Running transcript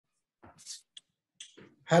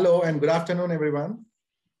Hello and good afternoon, everyone.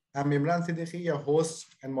 I'm Imran Siddiqui, your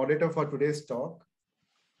host and moderator for today's talk.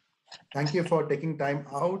 Thank you for taking time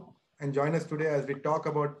out and join us today as we talk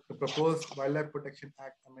about the proposed Wildlife Protection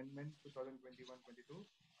Act Amendment 2021-22.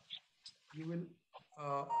 You will,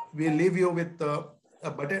 we'll leave you with a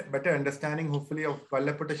better understanding, hopefully, of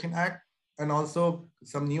Wildlife Protection Act and also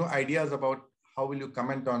some new ideas about how will you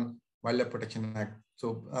comment on Wildlife Protection Act.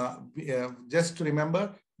 So just to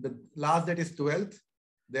remember, the last date is 12th.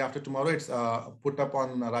 Day after tomorrow, it's put up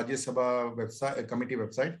on Rajya Sabha website, committee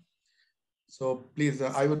website. So please,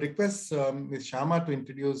 I would request Ms. Sharma to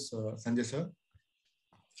introduce Sanjay sir.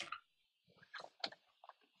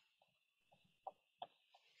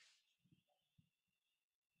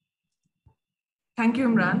 Thank you,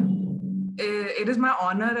 Imran. It is my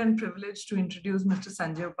honor and privilege to introduce Mr.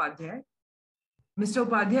 Sanjay Upadhyay. Mr.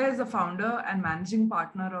 Upadhyay is the founder and managing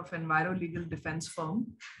partner of Enviro Legal Defense Firm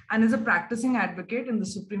and is a practicing advocate in the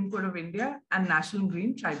Supreme Court of India and National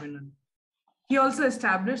Green Tribunal. He also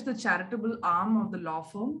established the charitable arm of the law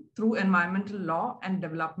firm through Environmental Law and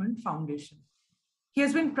Development Foundation. He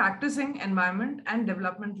has been practicing environment and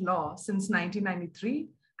development law since 1993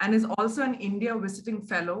 and is also an India visiting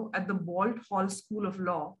fellow at the Balt Hall School of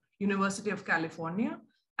Law, University of California,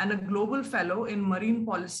 and a global fellow in marine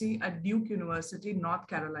policy at Duke University, North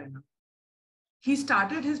Carolina. He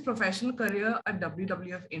started his professional career at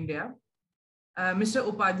WWF India. Mr.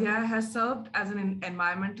 Upadhyay has served as an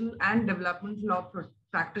environmental and development law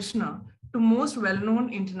practitioner to most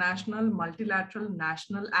well-known international, multilateral,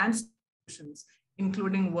 national, and institutions,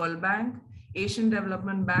 including World Bank, Asian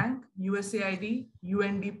Development Bank, USAID,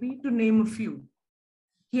 UNDP, to name a few.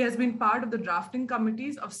 He has been part of the drafting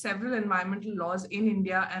committees of several environmental laws in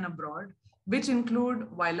India and abroad, which include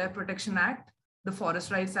Wildlife Protection Act, the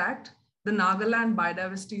Forest Rights Act, the Nagaland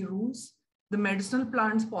Biodiversity Rules, the Medicinal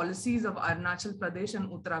Plants Policies of Arunachal Pradesh and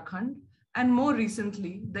Uttarakhand, and more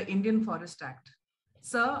recently, the Indian Forest Act.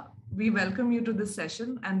 Sir, we welcome you to this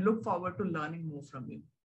session and look forward to learning more from you.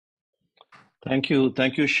 Thank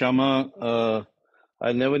you, Shama.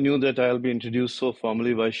 I never knew that I'll be introduced so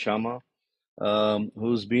formally by Shama,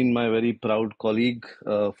 who's been my very proud colleague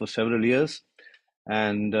for several years.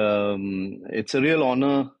 And it's a real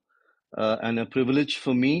honor and a privilege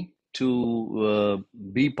for me to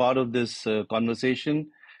be part of this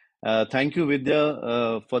conversation. Thank you,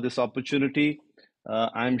 Vidya, for this opportunity.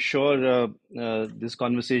 I'm sure this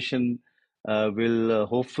conversation will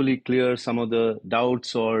hopefully clear some of the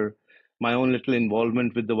doubts or my own little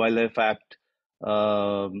involvement with the Wildlife Act.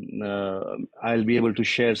 I'll be able to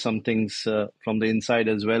share some things from the inside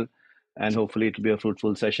as well, and hopefully it will be a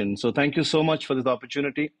fruitful session. So thank you so much for this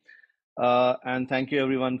opportunity, and thank you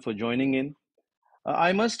everyone for joining in.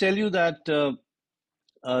 I must tell you that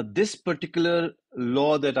this particular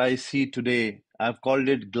law that I see today, I've called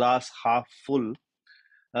it glass half full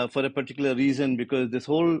for a particular reason, because this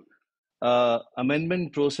whole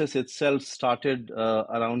amendment process itself started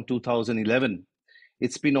around 2011.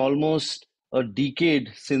 It's been almost a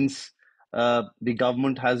decade since the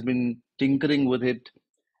government has been tinkering with it.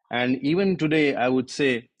 And even today, I would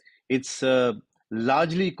say it's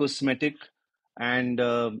largely cosmetic and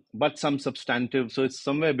but some substantive. So it's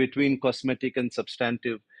somewhere between cosmetic and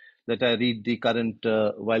substantive that I read the current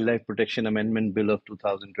Wildlife Protection Amendment Bill of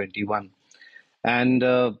 2021. And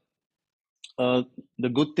the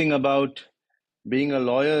good thing about being a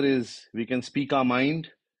lawyer is we can speak our mind,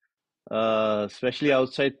 especially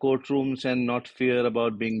outside courtrooms, and not fear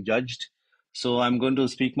about being judged. So I'm going to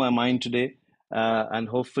speak my mind today, and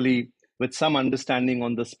hopefully with some understanding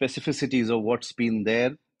on the specificities of what's been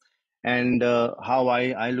there and how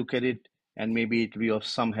I look at it, and maybe it will be of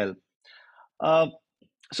some help.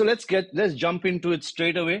 So let's jump into it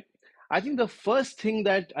straight away. I think the first thing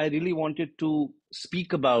that I really wanted to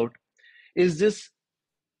speak about is this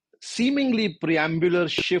seemingly preambular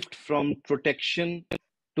shift from protection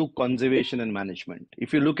to conservation and management.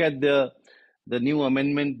 If you look at the new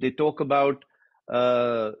amendment, they talk about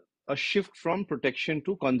a shift from protection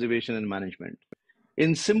to conservation and management.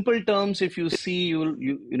 In simple terms, if you see, you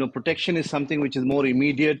know, protection is something which is more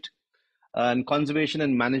immediate, and conservation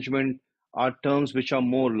and management are terms which are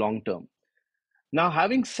more long-term. Now,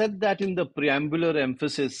 having said that, in the preambular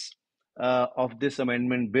emphasis of this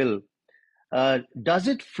amendment bill, does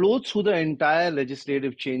it flow through the entire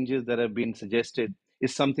legislative changes that have been suggested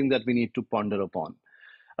is something that we need to ponder upon.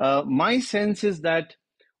 My sense is that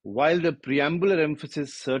while the preambular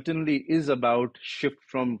emphasis certainly is about shift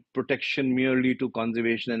from protection merely to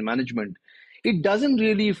conservation and management, it doesn't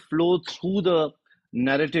really flow through the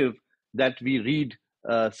narrative that we read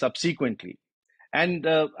subsequently. And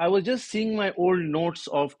I was just seeing my old notes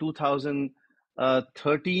of 2011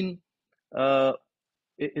 2013.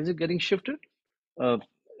 Is it getting shifted? Uh,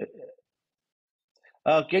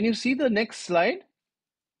 can you see the next slide?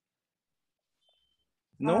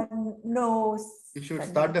 No? No. You should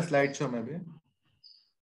start the slideshow maybe.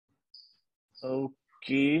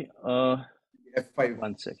 Okay. F5.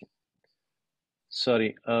 1 second.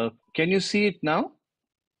 Sorry. Can you see it now?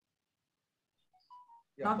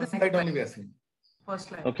 Yeah, Not the first next slide only slide. we are seeing. First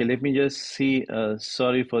slide. Okay, let me just see.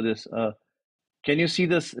 Sorry for this. Can you see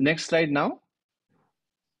this next slide now?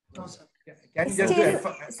 No, sir. Can you just do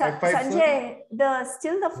F5, sir? Sanjay,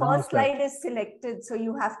 still the No, first sir. slide is selected, so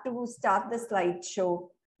you have to start the slideshow.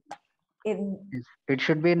 It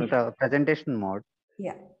should be in presentation mode.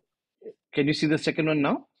 Yeah. Can you see the second one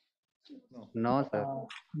now? No, sir.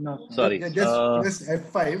 No. Sorry. Just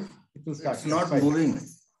F5. It will start. It's not F5. moving.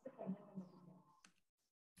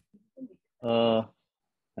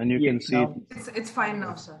 And you can see. Now, It's fine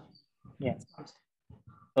now, sir. yeah.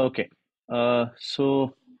 Okay.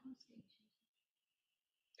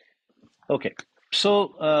 Okay.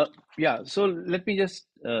 So yeah. So let me just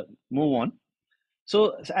move on.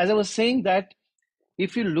 So as I was saying that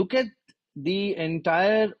if you look at the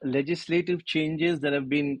entire legislative changes that have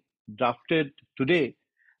been drafted today,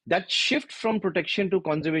 that shift from protection to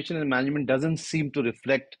conservation and management doesn't seem to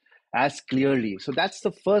reflect as clearly. So that's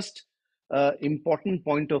the first important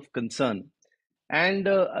point of concern. And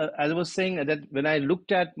as I was saying that when I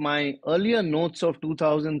looked at my earlier notes of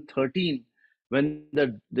 2013, when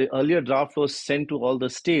the earlier draft was sent to all the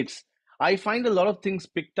states, I find a lot of things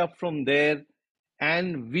picked up from there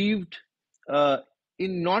and weaved uh,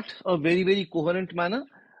 in not a very, very coherent manner.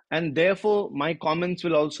 And therefore, my comments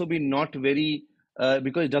will also be not very,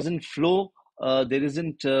 because it doesn't flow. There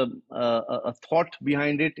isn't a thought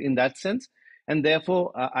behind it in that sense. And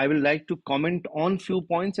therefore, I will like to comment on few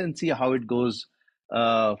points and see how it goes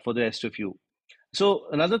for the rest of you. So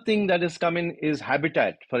another thing that is coming is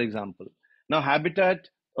habitat, for example. Now, habitat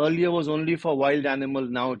earlier was only for wild animal.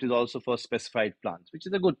 Now it is also for specified plants, which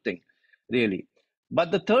is a good thing, really.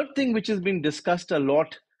 But the third thing which has been discussed a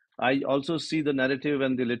lot, I also see the narrative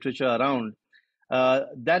and the literature around,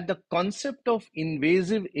 that the concept of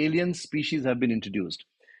invasive alien species have been introduced.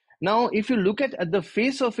 Now, if you look at the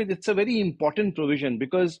face of it, it's a very important provision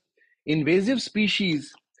because invasive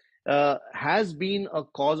species has been a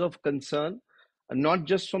cause of concern, not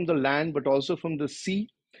just from the land, but also from the sea.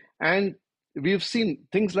 And we've seen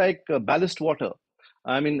things like ballast water.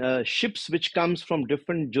 I mean, ships which comes from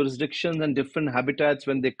different jurisdictions and different habitats,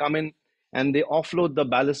 when they come in and they offload the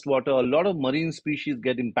ballast water, a lot of marine species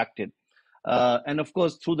get impacted. And of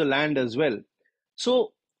course, through the land as well.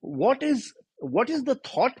 So what is the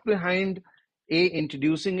thought behind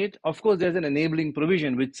introducing it? Of course, there's an enabling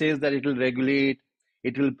provision which says that it will regulate,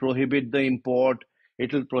 it will prohibit the import,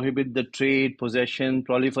 it will prohibit the trade, possession,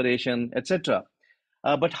 proliferation, etc.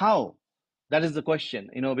 But how? That is the question,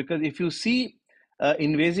 because if you see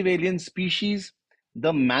invasive alien species,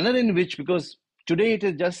 the manner in which, because today it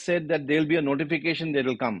is just said that there will be a notification that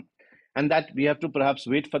will come, and that we have to perhaps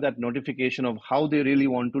wait for that notification of how they really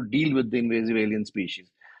want to deal with the invasive alien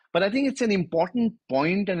species. But I think it's an important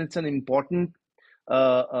point and it's an important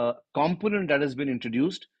component that has been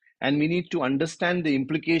introduced, and we need to understand the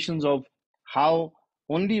implications of how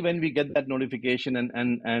only when we get that notification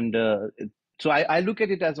and so I look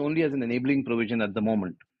at it as only as an enabling provision at the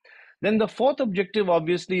moment. Then the fourth objective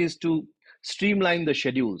obviously is to streamline the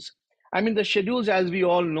schedules. I mean, the schedules, as we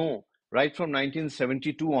all know, right from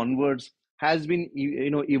 1972 onwards, has been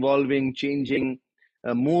evolving, changing,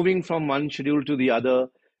 moving from one schedule to the other.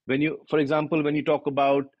 When you, for example, when you talk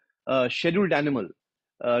about scheduled animal,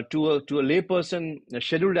 to a layperson, a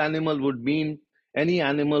scheduled animal would mean any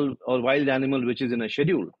animal or wild animal which is in a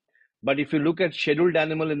schedule. But if you look at scheduled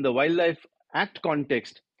animal in the Wildlife Act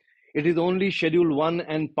context, it is only Schedule 1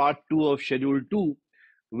 and Part 2 of Schedule 2,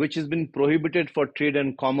 which has been prohibited for trade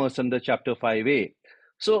and commerce under Chapter 5A.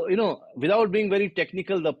 So, without being very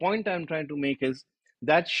technical, the point I'm trying to make is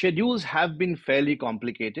that schedules have been fairly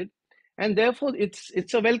complicated. And therefore,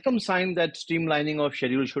 it's a welcome sign that streamlining of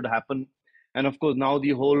schedule should happen. And of course, now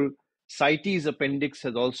the whole CITES appendix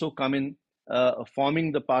has also come in,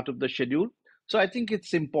 forming the part of the schedule. So I think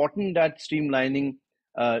it's important that streamlining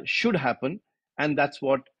should happen, and that's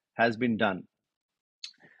what has been done.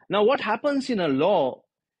 Now, what happens in a law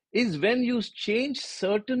is when you change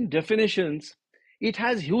certain definitions, it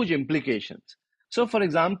has huge implications. So, for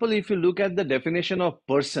example, if you look at the definition of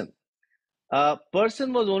person,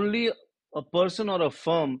 person was only a person or a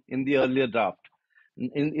firm in the earlier draft,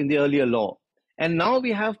 in the earlier law. And now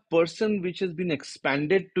we have person which has been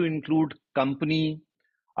expanded to include company,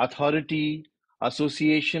 authority,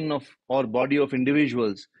 association of or body of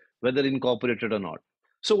individuals, whether incorporated or not.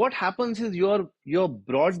 So what happens is you're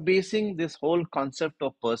broad basing this whole concept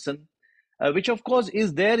of person, which of course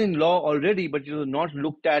is there in law already, but it was not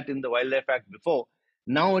looked at in the Wildlife Act before.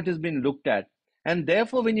 Now it has been looked at, and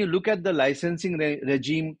therefore when you look at the licensing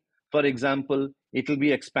regime, for example, it will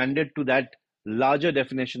be expanded to that larger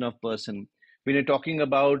definition of person. When you're talking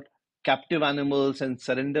about captive animals and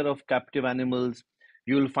surrender of captive animals,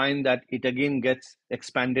 you will find that it again gets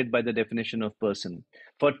expanded by the definition of person.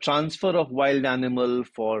 For transfer of wild animal,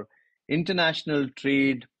 for international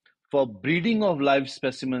trade, for breeding of live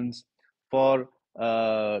specimens, for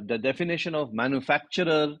the definition of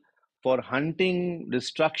manufacturer, for hunting,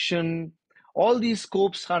 destruction, all these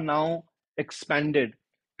scopes are now expanded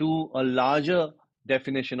to a larger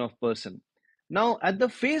definition of person. Now, at the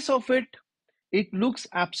face of it, it looks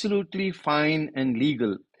absolutely fine and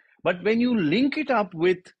legal. But when you link it up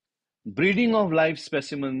with breeding of live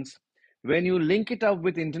specimens, when you link it up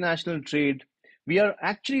with international trade, we are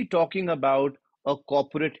actually talking about a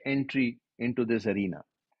corporate entry into this arena.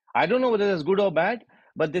 I don't know whether that's good or bad,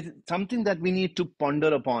 but this is something that we need to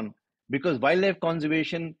ponder upon, because wildlife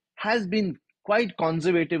conservation has been quite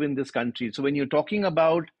conservative in this country. So when you're talking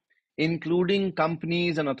about including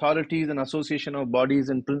companies and authorities and association of bodies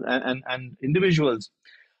and individuals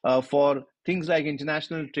for things like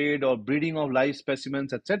international trade or breeding of live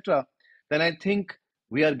specimens, etc., then I think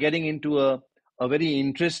we are getting into a very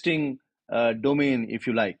interesting domain, if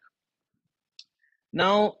you like.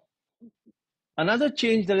 Now, another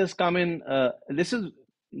change that has come in, this is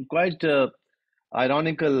quite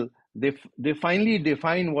ironical. They finally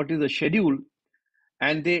define what is a schedule,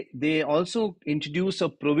 and they also introduce a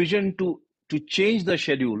provision to change the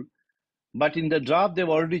schedule. But in the draft, they've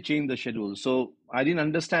already changed the schedule. So I didn't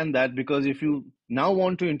understand that, because if you now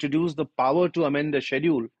want to introduce the power to amend the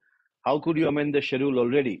schedule, how could you amend the schedule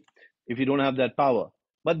already if you don't have that power?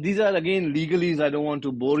 But these are again legalese I don't want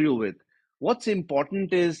to bore you with. What's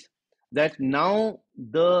important is that now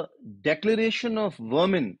the declaration of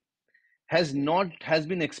vermin has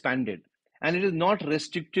been expanded, and it is not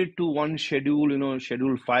restricted to one schedule,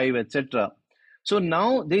 schedule 5, etc. So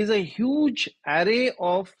now there is a huge array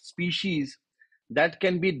of species that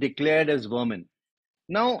can be declared as vermin.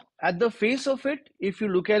 Now, at the face of it, if you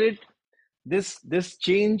look at it, this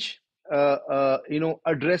change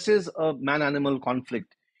addresses a man-animal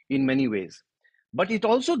conflict in many ways, but it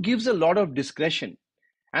also gives a lot of discretion,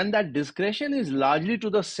 and that discretion is largely to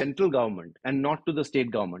the central government and not to the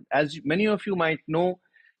state government. As many of you might know,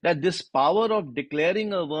 that this power of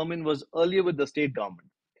declaring a vermin was earlier with the state government,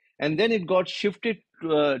 and then it got shifted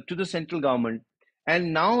to the central government,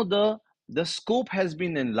 and now the scope has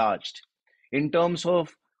been enlarged in terms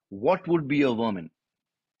of what would be a vermin.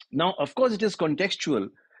 Now, of course, it is contextual,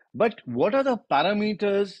 but what are the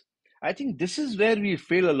parameters? I think this is where we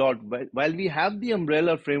fail a lot. While we have the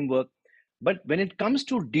umbrella framework, but when it comes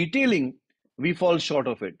to detailing, we fall short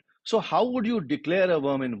of it. So, how would you declare a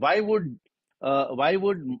vermin? Why would a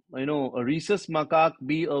rhesus macaque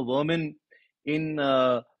be a vermin in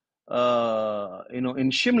in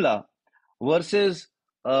Shimla versus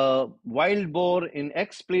wild boar in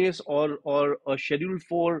X place, or a Schedule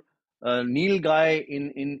 4 Nilgai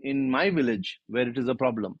in my village where it is a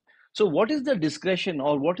problem? So what is the discretion,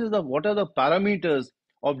 or what are the parameters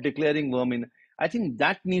of declaring vermin? I think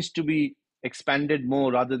that needs to be expanded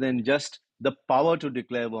more rather than just the power to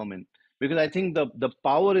declare vermin, because I think the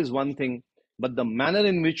power is one thing, but the manner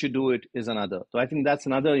in which you do it is another. So I think that's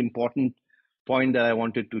another important point that I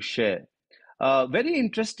wanted to share. Very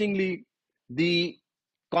interestingly, the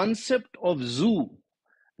concept of zoo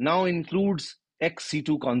now includes ex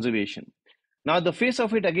situ conservation. Now, the face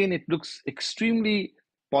of it, again, it looks extremely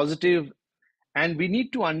positive, and we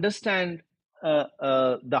need to understand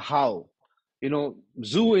the how.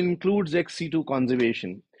 Zoo includes ex situ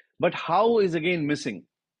conservation, but how is again missing,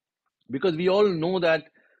 because we all know that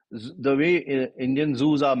the way Indian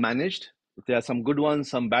zoos are managed, there are some good ones,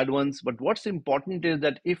 some bad ones. But what's important is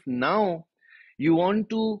that if now you want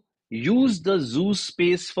to use the zoo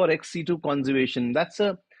space for ex situ conservation, that's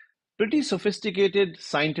a pretty sophisticated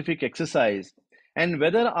scientific exercise. And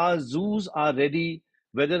whether our zoos are ready,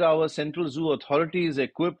 whether our central zoo authority is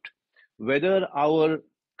equipped, whether our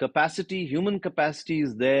capacity, human capacity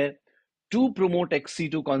is there to promote ex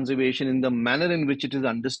situ conservation in the manner in which it is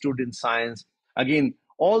understood in science. Again,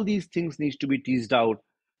 all these things need to be teased out,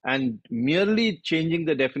 and merely changing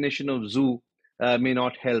the definition of zoo may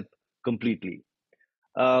not help completely.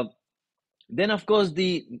 Then, of course,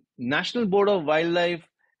 the National Board of Wildlife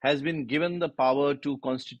has been given the power to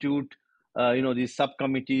constitute, these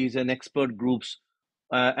subcommittees and expert groups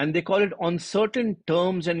and they call it on certain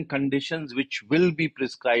terms and conditions which will be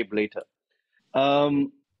prescribed later.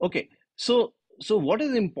 Okay, so what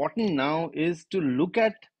is important now is to look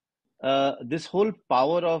at this whole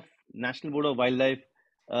power of National Board of Wildlife,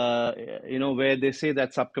 where they say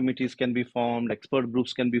that subcommittees can be formed, expert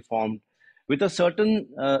groups can be formed with a certain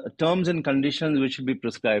terms and conditions which will be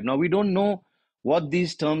prescribed. Now, we don't know what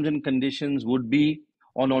these terms and conditions would be,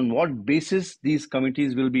 on what basis these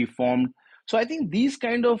committees will be formed. So I think these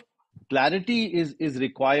kind of clarity is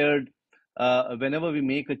required whenever we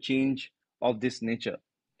make a change of this nature.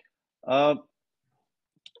 Now,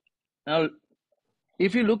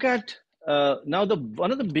 if you look at now,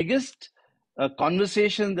 one of the biggest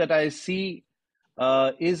conversations that I see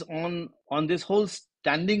is on this whole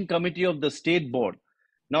standing committee of the state board.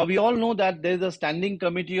 Now, we all know that there's a standing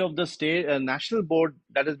committee of the state national board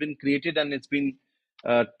that has been created, and it's been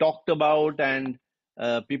talked about, and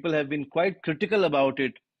people have been quite critical about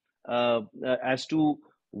it as to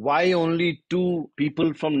why only two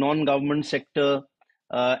people from non-government sector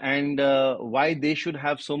and why they should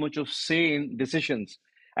have so much of say in decisions.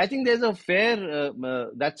 I think there's a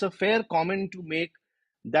that's a fair comment to make,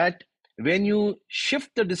 that when you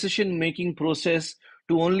shift the decision making process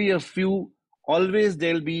to only a few, always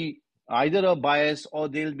there'll be either a bias or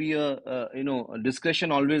there'll be a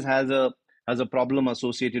discretion always has a problem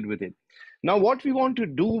associated with it. Now, what we want to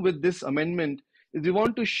do with this amendment is we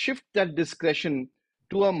want to shift that discretion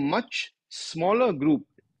to a much smaller group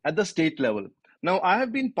at the state level. Now, I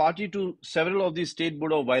have been party to several of these State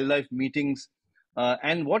Board of Wildlife meetings,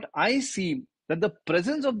 and what I see that the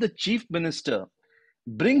presence of the Chief Minister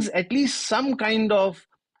brings at least some kind of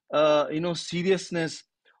seriousness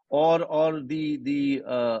or the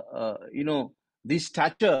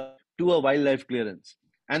stature to a wildlife clearance.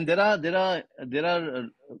 And there are a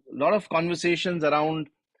lot of conversations around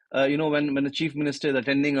when the Chief Minister is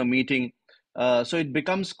attending a meeting, so it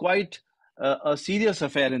becomes quite a serious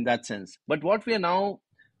affair in that sense. But what we are now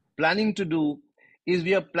planning to do is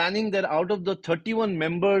we are planning that out of the 31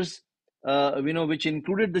 members, which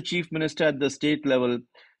included the Chief Minister at the state level,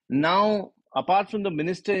 now, apart from the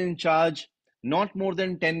minister in charge, not more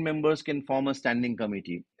than 10 members can form a standing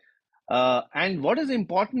committee. And what is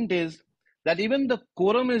important is that even the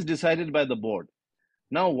quorum is decided by the board.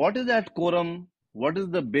 Now, what is that quorum? What is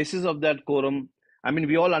the basis of that quorum? I mean,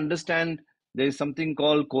 we all understand there is something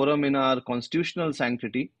called quorum in our constitutional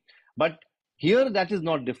sanctity, but here that is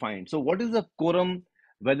not defined. So what is the quorum?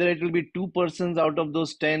 Whether it will be 2 persons out of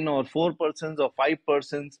those 10 or 4 persons or 5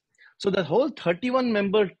 persons. So the whole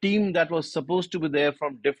 31-member team that was supposed to be there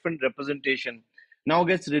from different representation now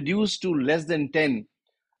gets reduced to less than 10,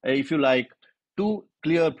 if you like, to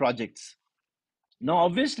clear projects. Now,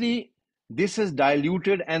 obviously, this is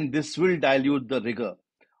diluted, and this will dilute the rigor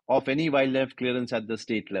of any wildlife clearance at the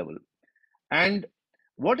state level. And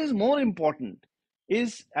what is more important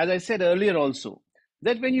is, as I said earlier also,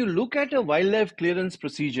 that when you look at a wildlife clearance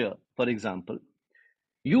procedure, for example,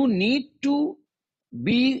 you need to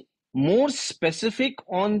be more specific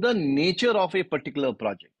on the nature of a particular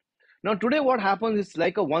project. Now, today what happens is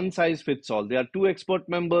like a one-size-fits-all. There are 2 expert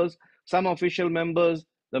members, some official members,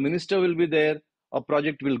 the minister will be there, a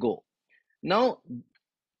project will go. Now,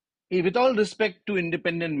 with all respect to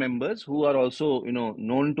independent members who are also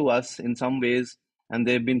known to us in some ways, and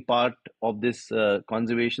they've been part of this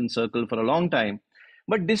conservation circle for a long time,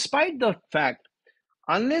 but despite the fact,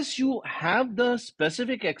 unless you have the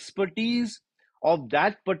specific expertise of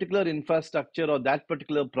that particular infrastructure or that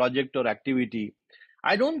particular project or activity,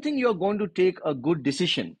 I don't think you're going to take a good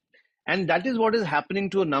decision. And that is what is happening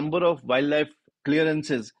to a number of wildlife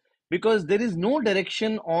clearances, because there is no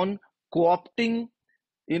direction on co-opting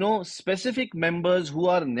specific members who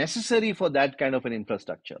are necessary for that kind of an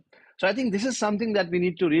infrastructure. So I think this is something that we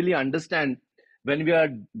need to really understand when we are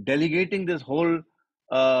delegating this whole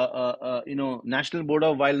National Board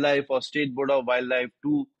of Wildlife or State Board of Wildlife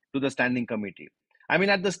to the standing committee. I mean,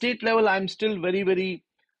 at the state level, I'm still very, very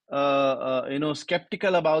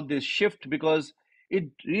skeptical about this shift, because it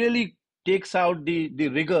really takes out the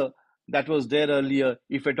rigor that was there earlier,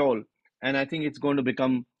 if at all. And I think it's going to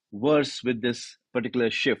become worse with this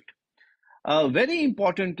particular shift. Very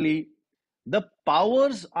importantly, the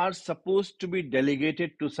powers are supposed to be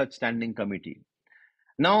delegated to such standing committee.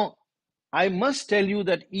 Now, I must tell you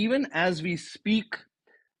that even as we speak,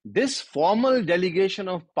 this formal delegation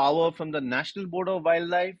of power from the National Board of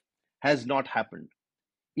Wildlife has not happened,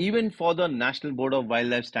 even for the National Board of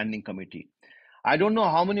Wildlife Standing Committee. I don't know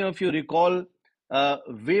how many of you recall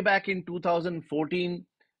way back in 2014,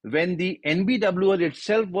 when the NBWL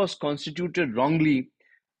itself was constituted wrongly,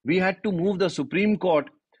 we had to move the Supreme Court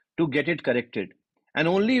to get it corrected. And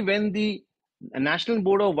only when the National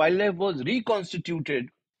Board of Wildlife was reconstituted,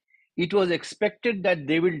 it was expected that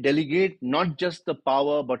they will delegate not just the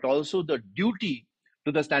power, but also the duty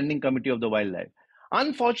to the Standing Committee of the Wildlife.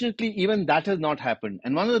 Unfortunately, even that has not happened.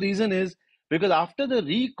 And one of the reasons is because after the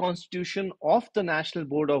reconstitution of the National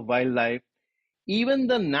Board of Wildlife, even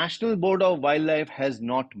the National Board of Wildlife has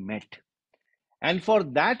not met. And for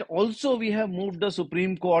that also, we have moved the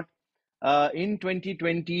Supreme Court. In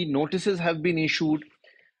 2020, notices have been issued.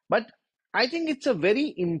 But I think it's a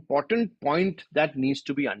very important point that needs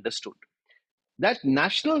to be understood. That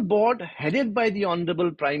national board headed by the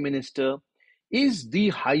Honorable Prime Minister is the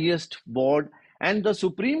highest board, and the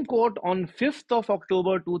Supreme Court on 5th of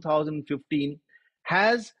October 2015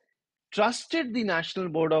 has trusted the National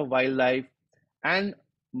Board of Wildlife and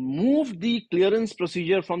moved the clearance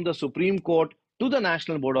procedure from the Supreme Court to the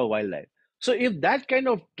National Board of Wildlife. So if that kind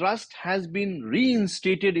of trust has been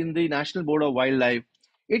reinstated in the National Board of Wildlife,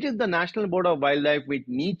 it is the National Board of Wildlife which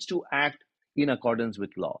needs to act in accordance with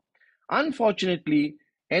law. Unfortunately,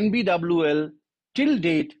 NBWL till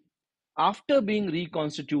date, after being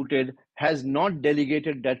reconstituted, has not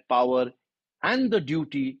delegated that power and the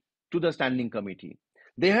duty to the Standing Committee.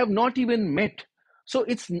 They have not even met. So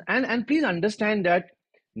it's, and please understand that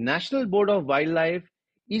National Board of Wildlife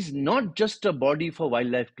is not just a body for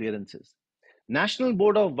wildlife clearances. National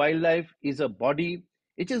Board of Wildlife is a body,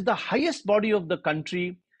 it is the highest body of the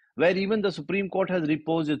country, where even the Supreme Court has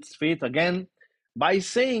reposed its faith again by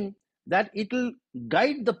saying that it will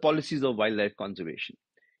guide the policies of wildlife conservation.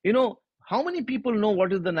 You know, how many people know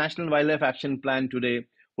what is the National Wildlife Action Plan today?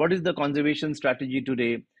 What is the conservation strategy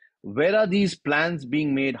today? Where are these plans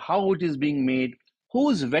being made? How it is being made?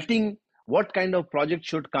 Who's vetting what kind of project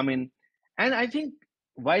should come in? And I think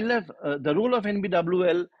wildlife, the role of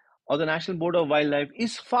NBWL or the National Board of Wildlife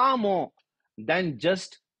is far more than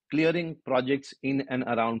just clearing projects in and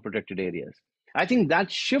around protected areas. I think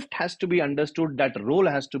that shift has to be understood, that role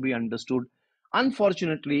has to be understood.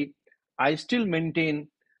 Unfortunately, I still maintain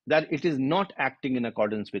that it is not acting in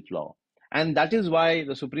accordance with law. And that is why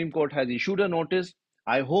the Supreme Court has issued a notice.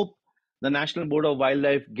 I hope the National Board of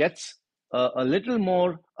Wildlife gets a little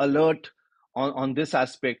more alert on this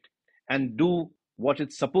aspect and do what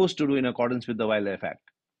it's supposed to do in accordance with the Wildlife Act.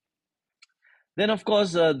 Then, of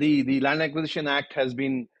course, the Land Acquisition Act has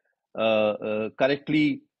been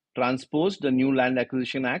correctly transposed, the new Land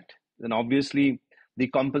Acquisition Act. Then obviously the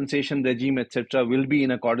compensation regime, etc., will be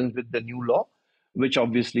in accordance with the new law, which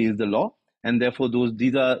obviously is the law. And therefore,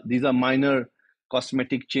 these are minor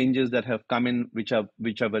cosmetic changes that have come in, which are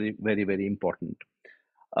very, very, very important.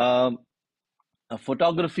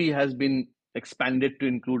 Photography has been expanded to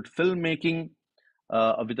include filmmaking,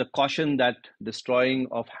 with a caution that destroying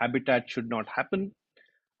of habitat should not happen.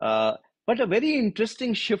 But a very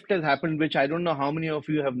interesting shift has happened, which I don't know how many of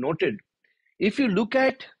you have noted. If you look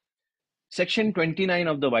at Section 29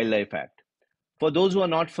 of the Wildlife Act, for those who are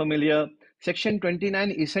not familiar, Section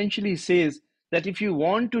 29 essentially says that if you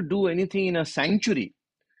want to do anything in a sanctuary,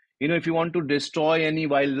 you know, if you want to destroy any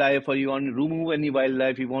wildlife, or you want to remove any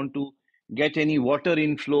wildlife, you want to get any water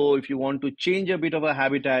inflow, if you want to change a bit of a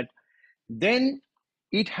habitat, then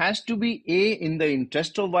it has to be in the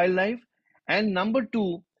interest of wildlife, and number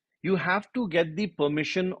two, you have to get the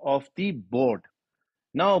permission of the board.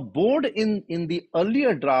 Now, board in the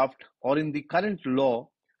earlier draft or in the current law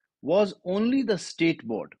was only the state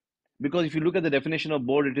board, because if you look at the definition of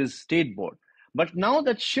board, it is state board. But now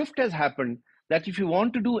that shift has happened, that if you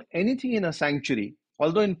want to do anything in a sanctuary,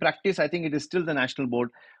 although in practice I think it is still the national board,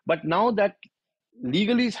 but now that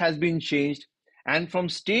legally has been changed, and from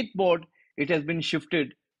state board it has been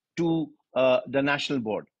shifted to the national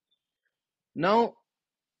board. Now,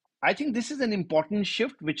 I think this is an important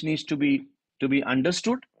shift which needs to be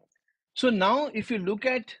understood. So now, if you look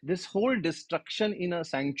at this whole destruction in a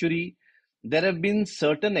sanctuary, there have been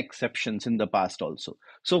certain exceptions in the past also.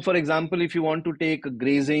 So, for example, if you want to take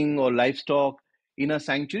grazing or livestock in a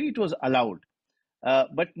sanctuary, it was allowed.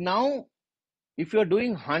 But now, if you're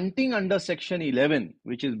doing hunting under Section 11,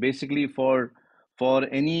 which is basically for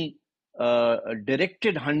any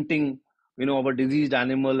directed hunting, you know, of a diseased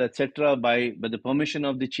animal, etc., by the permission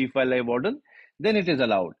of the Chief Wildlife Warden, then it is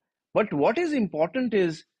allowed. But what is important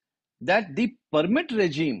is that the permit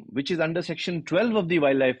regime, which is under Section 12 of the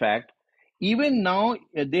Wildlife Act, even now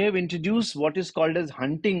they have introduced what is called as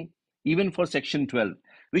hunting even for Section 12,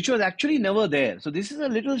 which was actually never there. So this is a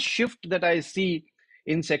little shift that I see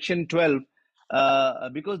in Section 12,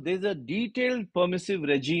 because there's a detailed permissive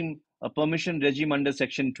regime, a permission regime under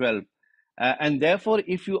Section 12. And therefore,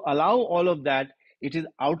 if you allow all of that, it is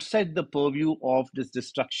outside the purview of this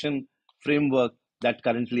destruction framework that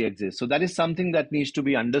currently exists. So that is something that needs to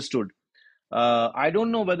be understood. I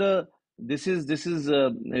don't know whether this is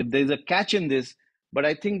if there is a catch in this, but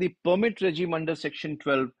I think the permit regime under Section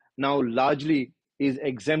 12 now largely is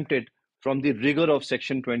exempted from the rigor of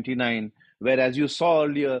Section 29, where, as you saw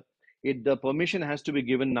earlier, the permission has to be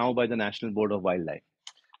given now by the National Board of Wildlife.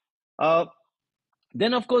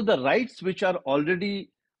 Then, of course, the rights which are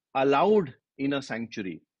already allowed in a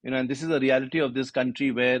sanctuary, and this is a reality of this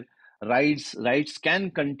country where rights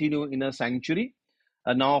can continue in a sanctuary.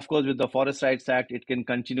 Now, of course, with the Forest Rights Act, it can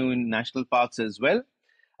continue in national parks as well.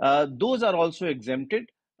 Those are also exempted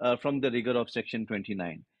from the rigor of Section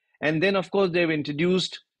 29. And then, of course, they've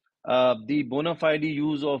introduced the bona fide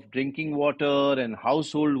use of drinking water and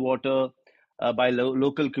household water by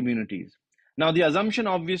local communities. Now, the assumption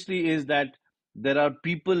obviously is that there are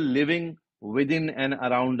people living within and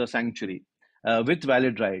around the sanctuary with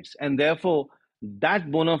valid rights, and therefore that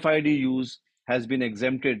bona fide use has been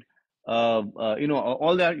exempted. All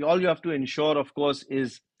you have to ensure, of course,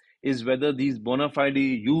 is whether these bona fide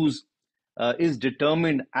use is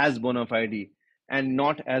determined as bona fide and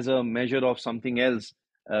not as a measure of something else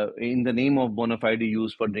in the name of bona fide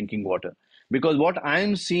use for drinking water. Because what I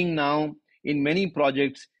am seeing now in many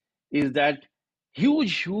projects is that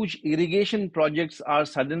huge irrigation projects are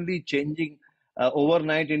suddenly changing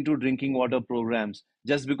overnight into drinking water programs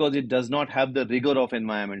just because it does not have the rigor of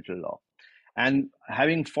environmental law. And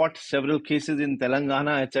having fought several cases in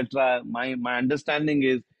Telangana, etc., my understanding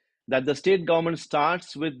is that the state government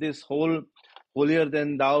starts with this whole holier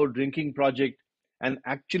than thou drinking project, and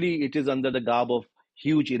actually it is under the garb of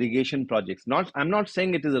huge irrigation projects. I'm not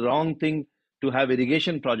saying it is a wrong thing to have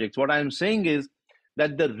irrigation projects. What I'm saying is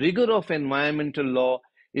that the rigor of environmental law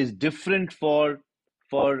is different for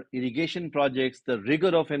irrigation projects. The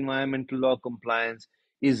rigor of environmental law compliance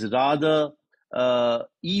is rather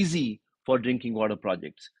easy for drinking water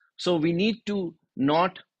projects. So we need to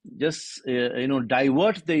not just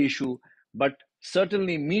divert the issue, but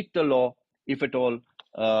certainly meet the law if at all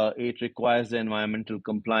it requires the environmental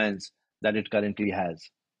compliance that it currently has.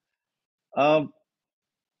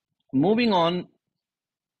 Moving on,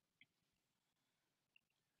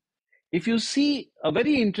 if you see a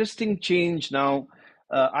very interesting change now,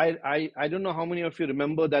 I don't know how many of you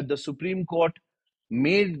remember that the Supreme Court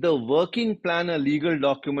made the working plan a legal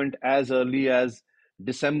document as early as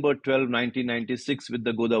December 12, 1996 with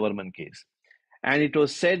the Godavarman case. And it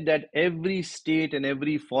was said that every state and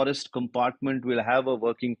every forest compartment will have a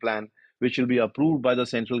working plan which will be approved by the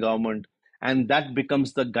central government, and that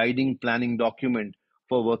becomes the guiding planning document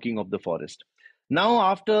for working of the forest. Now,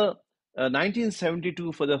 after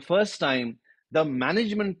 1972, for the first time, the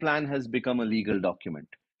management plan has become a legal document.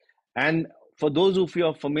 And for those of you who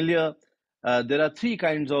are familiar, there are three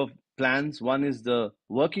kinds of plans. One is the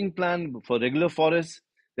working plan for regular forests.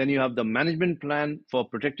 Then you have the management plan for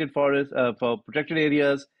protected forests, for protected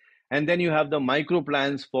areas. And then you have the micro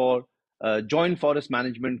plans for joint forest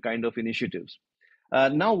management kind of initiatives.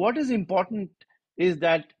 Now, what is important is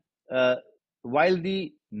that while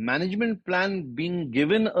the management plan being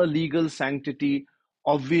given a legal sanctity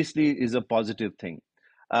obviously is a positive thing,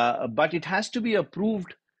 but it has to be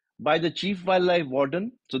approved by the Chief Wildlife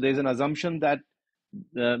Warden. So there's an assumption that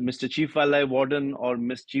Mr. Chief Wildlife Warden or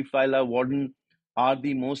Ms. Chief Wildlife Warden are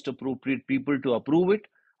the most appropriate people to approve it.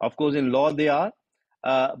 Of course, in law they are.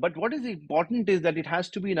 But what is important is that it has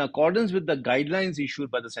to be in accordance with the guidelines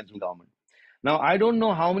issued by the central government. Now, I don't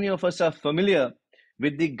know how many of us are familiar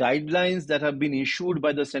with the guidelines that have been issued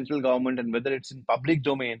by the central government and whether it's in public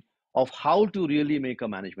domain of how to really make a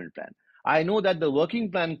management plan. I know that the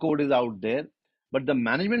working plan code is out there, but the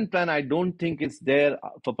management plan, I don't think it's there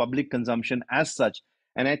for public consumption as such.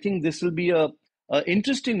 And I think this will be a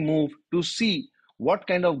interesting move to see what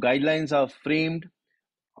kind of guidelines are framed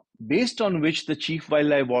based on which the Chief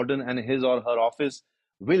Wildlife Warden and his or her office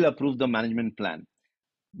will approve the management plan.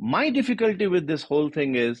 My difficulty with this whole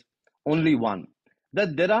thing is only one,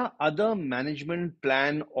 that there are other management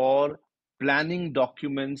plan or planning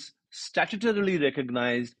documents statutorily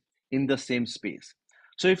recognized in the same space.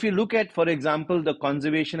 So if you look at, for example, the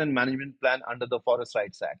Conservation and Management Plan under the Forest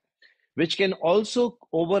Rights Act, which can also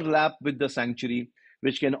overlap with the sanctuary,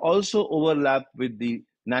 which can also overlap with the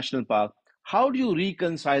national park, how do you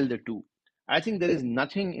reconcile the two? I think there is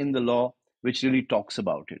nothing in the law which really talks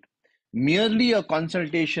about it. Merely a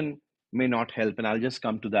consultation may not help, and I'll just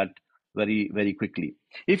come to that very, very quickly.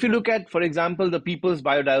 If you look at, for example, the People's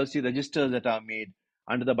Biodiversity Registers that are made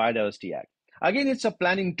under the Biodiversity Act, again, it's a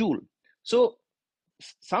planning tool. So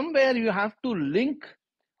somewhere you have to link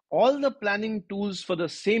all the planning tools for the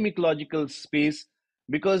same ecological space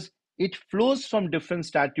because it flows from different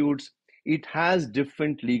statutes. it has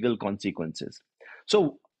different legal consequences.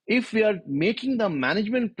 So if we are making the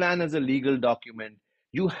management plan as a legal document,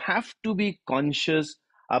 you have to be conscious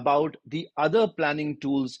about the other planning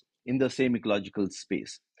tools in the same ecological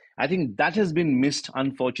space. I think that has been missed,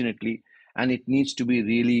 unfortunately, and it needs to be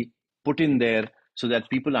really put in there so that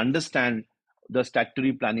people understand the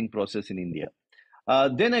statutory planning process in India.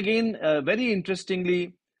 Then again, very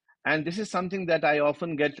interestingly, and this is something that I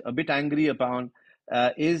often get a bit angry upon,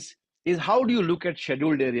 is how do you look at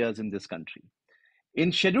scheduled areas in this country?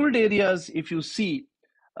 In scheduled areas, if you see,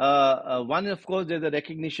 one, of course, there's a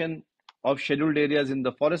recognition of scheduled areas in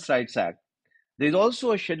the Forest Rights Act. There's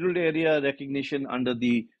also a scheduled area recognition under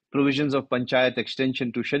the provisions of Panchayat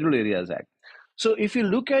Extension to Scheduled Areas Act. So if you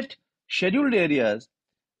look at scheduled areas,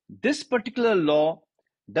 this particular law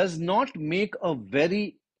does not make a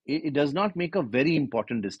very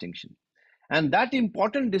important distinction. And that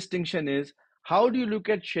important distinction is, how do you look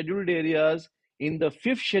at scheduled areas in the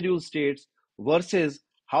 5th schedule states versus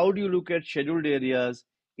how do you look at scheduled areas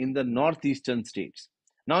in the northeastern states?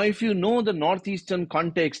 Now, if you know the northeastern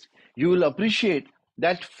context, you will appreciate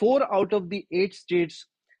that 4 out of the 8 states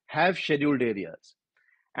have scheduled areas.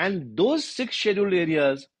 And those 6 scheduled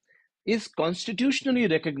areas is constitutionally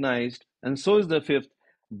recognized, and so is the 5th,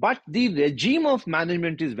 but the regime of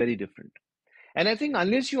management is very different. And I think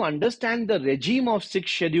unless you understand the regime of 6th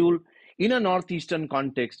schedule in a northeastern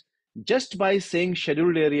context, just by saying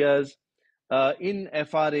scheduled areas in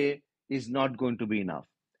FRA is not going to be enough.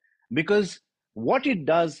 Because what it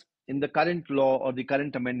does in the current law or the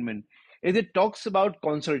current amendment is it talks about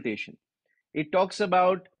consultation. It talks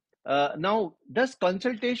about, now, does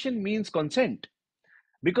consultation means consent?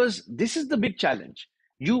 Because this is the big challenge.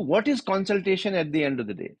 What is consultation at the end of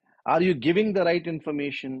the day? Are you giving the right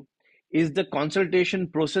information? Is the consultation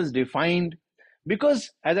process defined?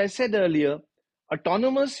 Because, as I said earlier,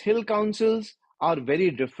 autonomous hill councils are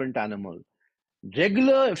very different animal.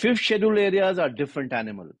 Regular 5th schedule areas are different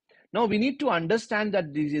animal. Now we need to understand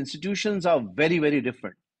that these institutions are very, very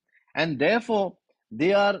different, and therefore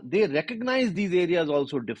they recognize these areas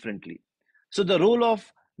also differently. So the role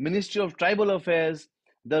of Ministry of Tribal Affairs,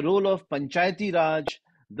 the role of Panchayati Raj,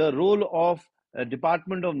 the role of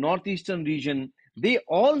Department of Northeastern Region, they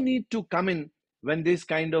all need to come in when these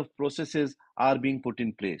kind of processes are being put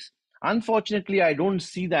in place. Unfortunately, I don't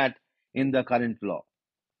see that in the current law.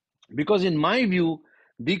 Because in my view,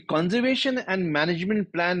 the conservation and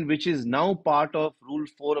management plan, which is now part of Rule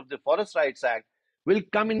 4 of the Forest Rights Act, will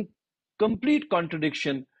come in complete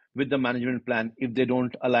contradiction with the management plan if they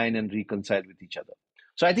don't align and reconcile with each other.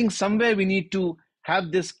 So I think somewhere we need to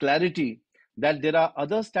have this clarity that there are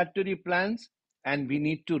other statutory plans and we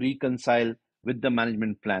need to reconcile with the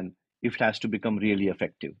management plan if it has to become really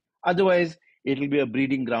effective. Otherwise, it will be a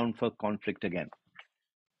breeding ground for conflict again.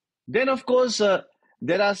 Then, of course,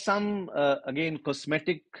 there are some, again,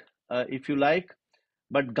 cosmetic, if you like,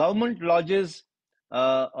 but government lodges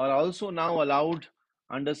are also now allowed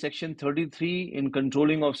under Section 33 in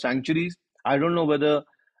controlling of sanctuaries. I don't know whether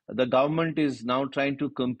the government is now trying to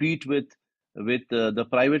compete with the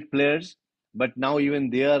private players, but now even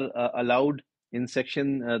they are allowed in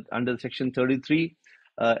under Section 33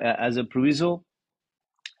 as a proviso.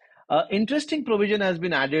 Interesting provision has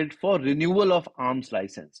been added for renewal of arms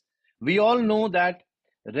license. We all know that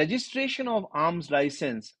registration of arms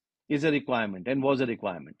license is a requirement and was a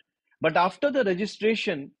requirement. But after the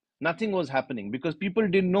registration, nothing was happening because people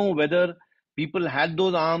didn't know whether people had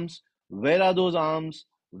those arms, where are those arms,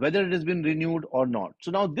 whether it has been renewed or not.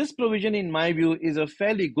 So now this provision, in my view, is a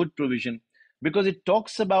fairly good provision because it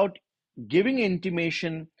talks about giving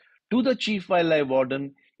intimation to the Chief Wildlife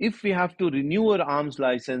Warden if we have to renew our arms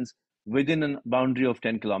license within a boundary of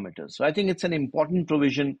 10 kilometers. So I think it's an important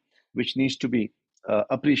provision which needs to be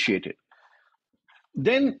appreciated.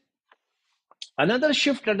 Then another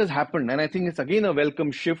shift that has happened, and I think it's again a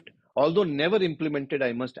welcome shift, although never implemented,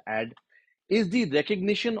 I must add, is the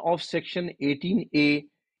recognition of Section 18A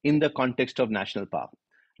in the context of national park.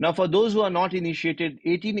 Now, for those who are not initiated,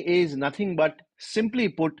 18A is nothing but, simply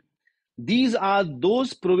put, these are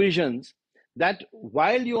those provisions that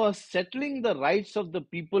while you are settling the rights of the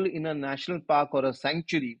people in a national park or a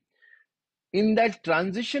sanctuary, in that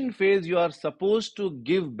transition phase, you are supposed to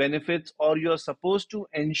give benefits or you are supposed to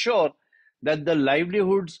ensure that the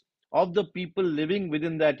livelihoods of the people living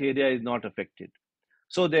within that area is not affected.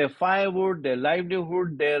 So their firewood, their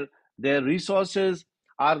livelihood, their resources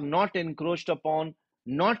are not encroached upon,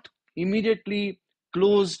 not immediately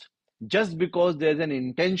closed just because there's an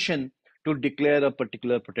intention to declare a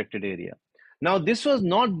particular protected area. Now, this was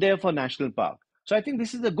not there for national park. So I think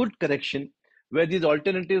this is a good correction where these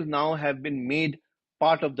alternatives now have been made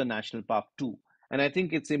part of the national park too. And I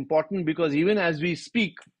think it's important because even as we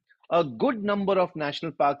speak, a good number of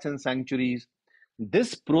national parks and sanctuaries,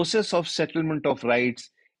 this process of settlement of rights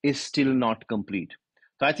is still not complete.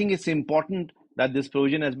 So I think it's important that this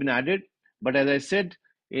provision has been added. But as I said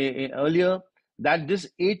earlier, that this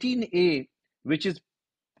 18A, which is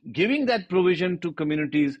giving that provision to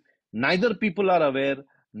communities, neither people are aware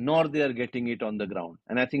nor they are getting it on the ground.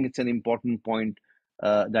 And I think it's an important point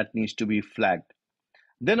that needs to be flagged.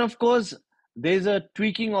 Then, of course, there's a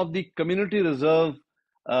tweaking of the community reserve.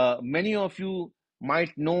 Many of you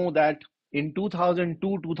might know that in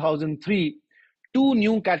 2002, 2003, two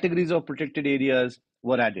new categories of protected areas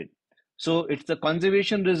were added. So it's the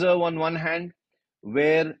conservation reserve on one hand,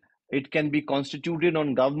 where it can be constituted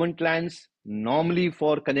on government lands, normally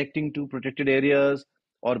for connecting to protected areas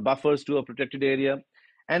or buffers to a protected area.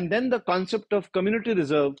 And then the concept of community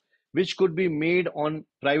reserve, which could be made on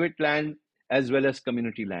private land as well as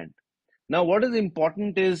community land. Now, what is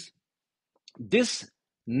important is this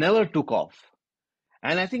never took off.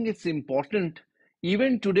 And I think it's important,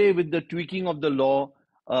 even today with the tweaking of the law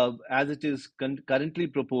as it is currently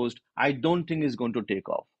proposed, I don't think is going to take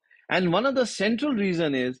off. And one of the central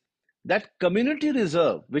reason is that community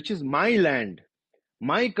reserve, which is my land,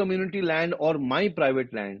 my community land or my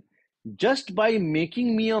private land, just by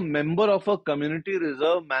making me a member of a community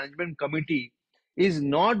reserve management committee is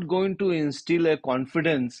not going to instill a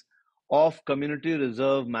confidence of community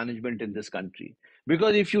reserve management in this country.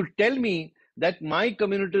 Because if you tell me that my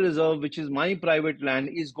community reserve, which is my private land,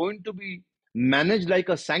 is going to be managed like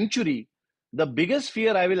a sanctuary, the biggest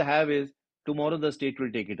fear I will have is tomorrow the state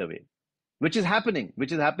will take it away, which is happening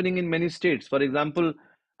in many states. For example,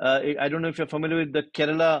 I don't know if you're familiar with the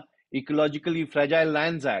Kerala Ecologically Fragile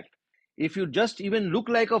Lands Act. If you just even look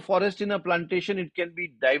like a forest in a plantation, it can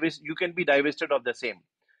be you can be divested of the same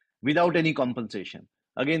without any compensation.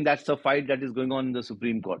 Again, that's a fight that is going on in the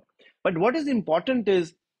Supreme Court. But what is important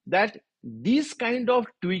is that this kind of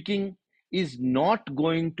tweaking is not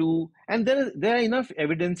going to, and there are enough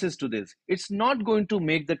evidences to this, it's not going to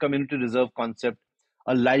make the community reserve concept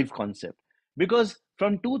a live concept. Because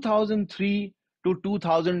from 2003 to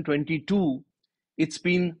 2022, it's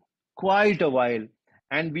been quite a while,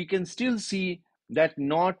 and we can still see that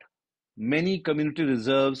not many community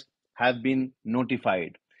reserves have been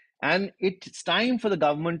notified. And it's time for the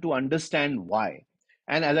government to understand why.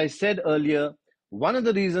 And as I said earlier, one of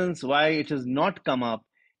the reasons why it has not come up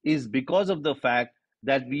is because of the fact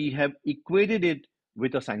that we have equated it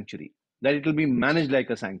with a sanctuary, that it will be managed like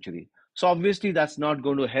a sanctuary. So obviously that's not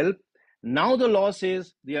going to help. Now the law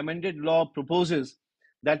says, the amended law proposes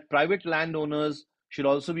that private landowners should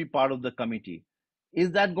also be part of the committee.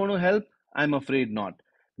 Is that going to help? I'm afraid not,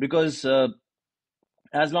 because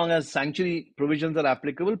as long as sanctuary provisions are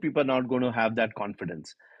applicable, people are not going to have that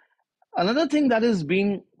confidence. Another thing that is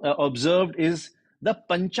being observed is the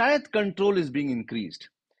panchayat control is being increased.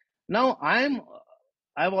 Now,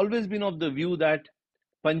 I've always been of the view that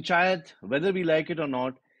panchayat, whether we like it or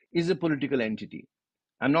not, is a political entity.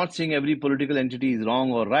 I'm not saying every political entity is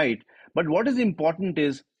wrong or right, but what is important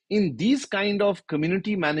is in these kind of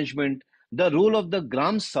community management, the role of the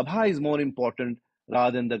Gram Sabha is more important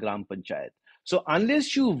rather than the Gram Panchayat. So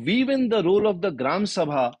unless you weave in the role of the Gram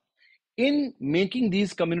Sabha in making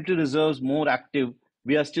these community reserves more active,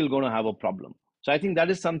 we are still going to have a problem. So I think that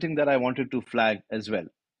is something that I wanted to flag as well.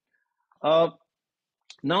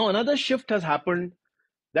 Now another shift has happened,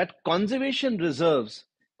 that conservation reserves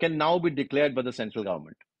can now be declared by the central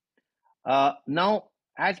government. Now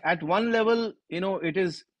at one level,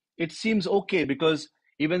 it seems okay, because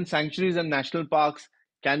even sanctuaries and national parks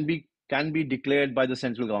can be declared by the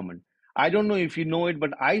central government. I don't know if you know it,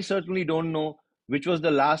 but I certainly don't know which was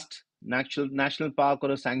the last national park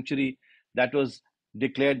or a sanctuary that was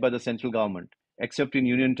declared by the central government, except in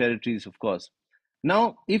union territories, of course.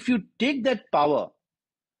 Now, if you take that power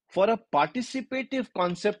for a participative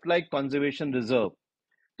concept like conservation reserve,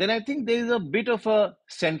 then I think there is a bit of a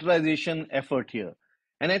centralization effort here.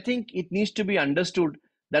 And I think it needs to be understood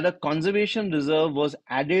that a conservation reserve was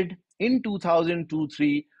added in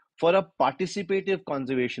 2002-03 for a participative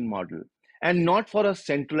conservation model and not for a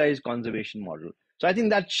centralized conservation model. So I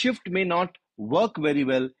think that shift may not work very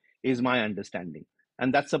well, is my understanding.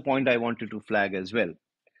 And that's the point I wanted to flag as well.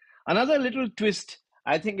 Another little twist,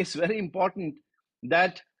 I think is very important,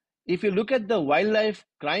 that if you look at the Wildlife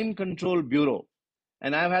Crime Control Bureau,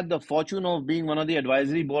 and I've had the fortune of being one of the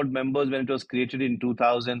advisory board members when it was created in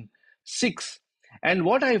 2006. And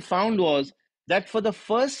what I found was that for the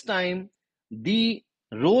first time, the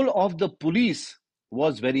role of the police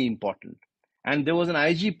was very important. And there was an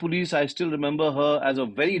IG police, I still remember her as a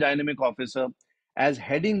very dynamic officer. as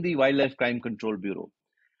heading the Wildlife Crime Control Bureau.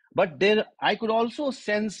 But there, I could also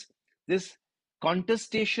sense this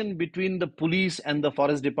contestation between the police and the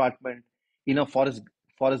forest department in a forest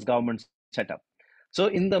government setup. So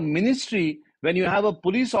in the ministry, when you have a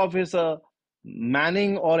police officer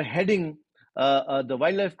manning or heading the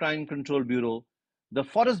Wildlife Crime Control Bureau, the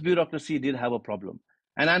forest bureaucracy did have a problem.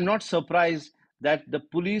 And I'm not surprised that the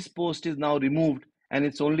police post is now removed and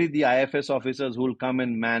it's only the IFS officers who will come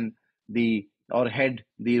and man the or head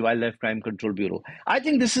the Wildlife Crime Control Bureau. I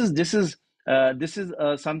think this is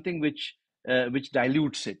something which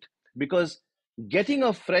dilutes it, because getting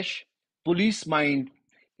a fresh police mind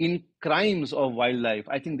in crimes of wildlife,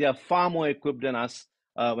 I think they are far more equipped than us.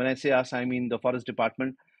 When I say us, I mean the forest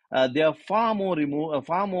department. They are far more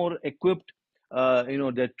equipped.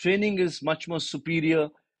 Their training is much more superior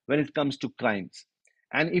when it comes to crimes.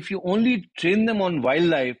 And if you only train them on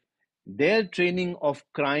wildlife, their training of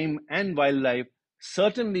crime and wildlife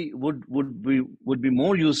certainly would be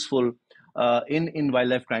more useful in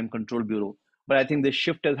Wildlife Crime Control Bureau. But I think the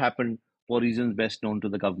shift has happened for reasons best known to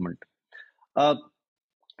the government.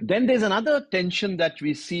 Then there's another tension that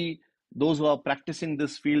we see. Those who are practicing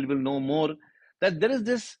this field will know more, that there is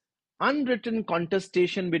this unwritten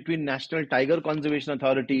contestation between National Tiger Conservation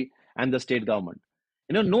Authority and the state government.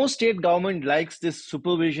 No state government likes this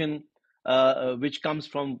supervision which comes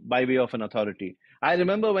from by way of an authority. I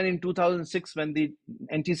remember when in 2006, when the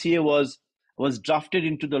NTCA was drafted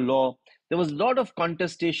into the law, there was a lot of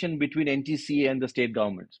contestation between NTCA and the state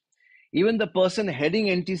governments. Even the person heading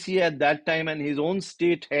NTCA at that time and his own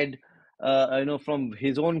state head, from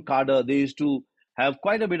his own cadre, they used to have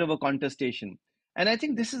quite a bit of a contestation. And I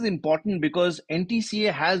think this is important because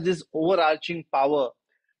NTCA has this overarching power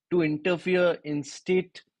to interfere in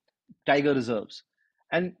state tiger reserves.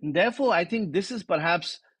 And therefore, I think this is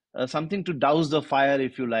perhaps something to douse the fire,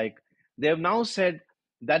 if you like. They have now said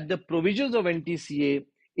that the provisions of NTCA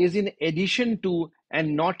is in addition to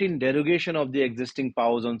and not in derogation of the existing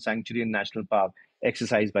powers on sanctuary and national park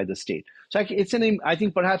exercised by the state. So I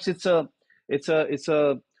think perhaps it's a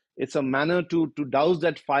manner to douse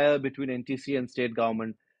that fire between NTCA and state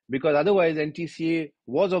government, because otherwise NTCA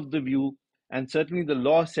was of the view, and certainly the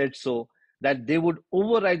law said so, that they would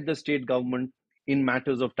override the state government in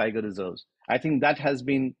matters of tiger reserves. I think that has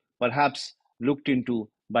been perhaps looked into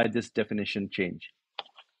by this definition change.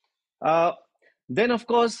 Then, of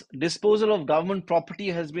course, disposal of government property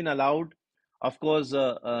has been allowed, of course,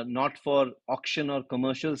 not for auction or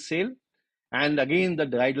commercial sale. And again, the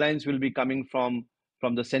guidelines will be coming from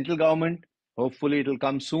the central government. Hopefully, it will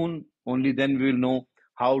come soon. Only then we will know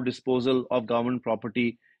how disposal of government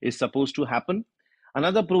property is supposed to happen.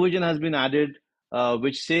 Another provision has been added,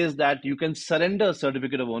 which says that you can surrender a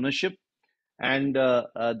certificate of ownership, and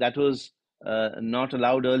that was not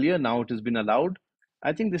allowed earlier. Now it has been allowed.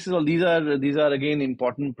 I think these are again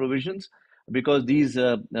important provisions, because these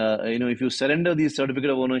if you surrender these certificate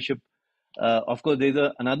of ownership, of course there's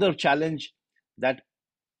another challenge that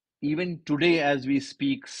even today as we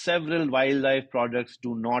speak, several wildlife projects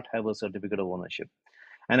do not have a certificate of ownership,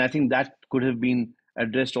 and I think that could have been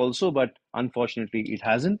addressed also, but unfortunately it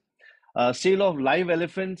hasn't. Sale of live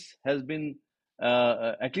elephants has been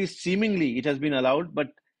at least seemingly it has been allowed, but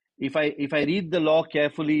if I read the law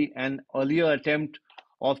carefully, an earlier attempt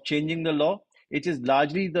of changing the law, it is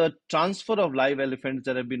largely the transfer of live elephants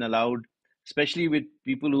that have been allowed, especially with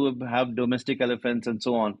people who have domestic elephants and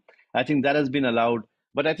so on. I think that has been allowed,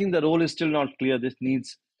 but I think the role is still not clear. This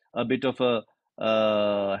needs a bit of a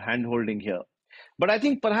hand-holding here. But I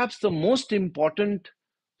think perhaps the most important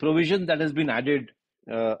provision that has been added,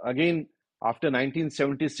 again, after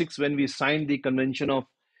 1976, when we signed the Convention of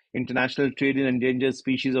International Trade in Endangered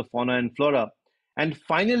Species of Fauna and Flora, and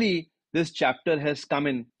finally this chapter has come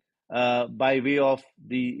in by way of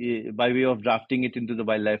drafting it into the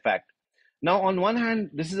Wildlife Act. Now, on one hand,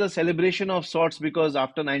 this is a celebration of sorts, because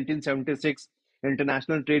after 1976,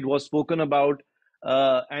 international trade was spoken about,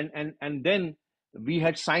 and then we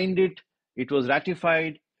had signed it. It was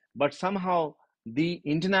ratified, but somehow the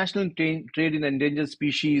international trade in endangered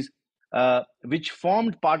species, which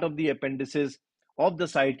formed part of the appendices of the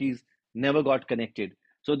CITES, never got connected.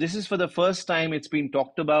 So this is for the first time it's been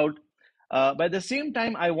talked about. But at the same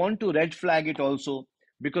time, I want to red flag it also,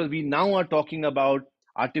 because we now are talking about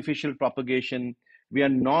artificial propagation. We are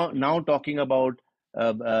now talking about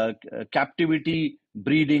captivity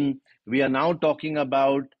breeding. We are now talking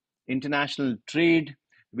about international trade.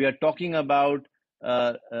 We are talking about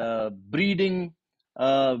breeding.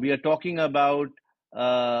 We are talking about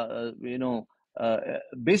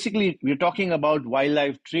basically we're talking about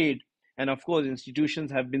wildlife trade. And of course,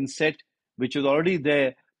 institutions have been set, which is already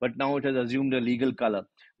there, but now it has assumed a legal color.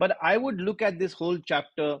 But I would look at this whole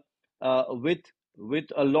chapter with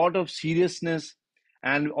a lot of seriousness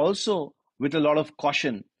and also with a lot of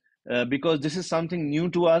caution, because this is something new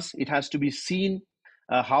to us. It has to be seen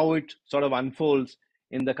how it sort of unfolds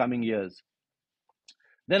in the coming years.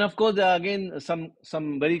 Then, of course, there are again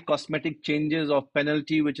some very cosmetic changes of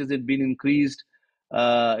penalty, which has been increased,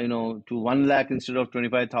 to 1 lakh instead of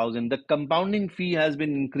 25,000. The compounding fee has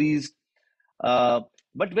been increased, but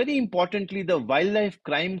very importantly, the Wildlife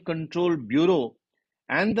Crime Control Bureau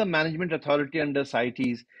and the Management Authority under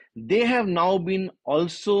CITES, they have now been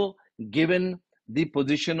also given the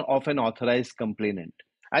position of an authorized complainant.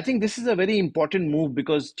 I think this is a very important move,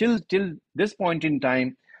 because till this point in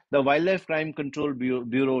time, the Wildlife Crime Control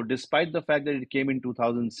Bureau, despite the fact that it came in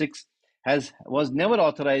 2006, was never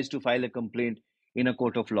authorized to file a complaint in a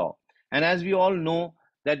court of law. And as we all know,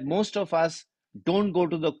 that most of us don't go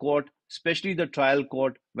to the court, especially the trial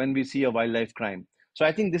court, when we see a wildlife crime. So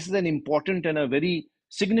I think this is an important and a very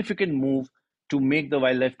significant move to make the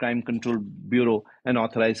Wildlife Crime Control Bureau an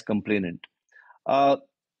authorized complainant.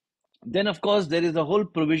 Then, of course, there is a whole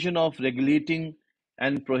provision of regulating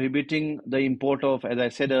and prohibiting the import of, as I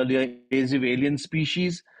said earlier, invasive alien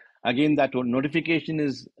species. Again, that notification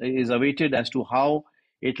is awaited as to how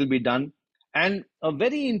it will be done. And a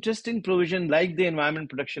very interesting provision like the Environment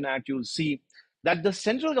Protection Act, you'll see that the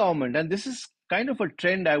central government, and this is kind of a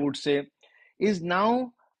trend, I would say, is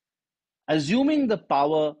now assuming the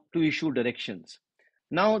power to issue directions.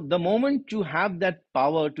 Now, the moment you have that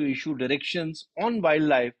power to issue directions on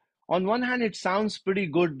wildlife, on one hand, it sounds pretty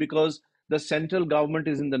good because the central government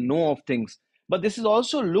is in the know of things. But this is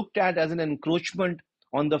also looked at as an encroachment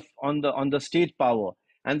on the state power,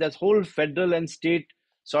 and that whole federal and state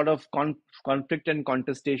sort of conflict and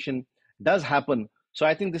contestation does happen. So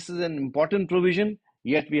I think this is an important provision.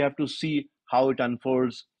 Yet we have to see how it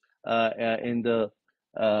unfolds in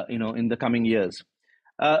the coming years.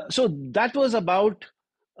 So that was about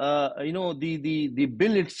the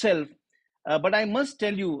bill itself. But I must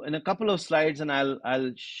tell you in a couple of slides, and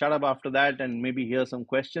I'll shut up after that and maybe hear some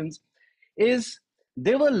questions, is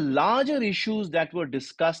there were larger issues that were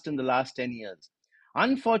discussed in the last 10 years.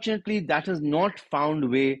 Unfortunately, that has not found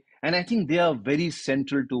way, and I think they are very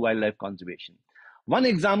central to wildlife conservation. One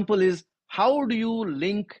example is, how do you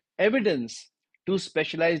link evidence to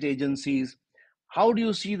specialized agencies? How do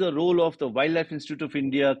you see the role of the Wildlife Institute of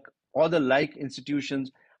India or the like institutions?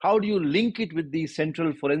 How do you link it with the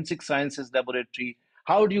Central Forensic Sciences Laboratory?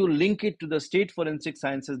 How do you link it to the State Forensic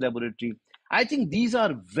Sciences Laboratory? I think these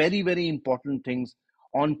are very, very important things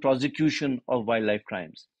on prosecution of wildlife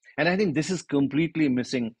crimes. And I think this is completely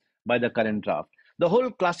missing by the current draft. The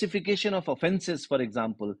whole classification of offenses, for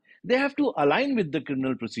example, they have to align with the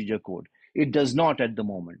Criminal Procedure Code. It does not at the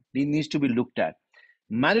moment. It needs to be looked at.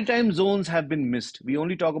 Maritime zones have been missed. We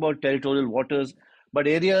only talk about territorial waters, but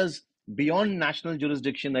areas beyond national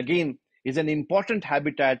jurisdiction, again, is an important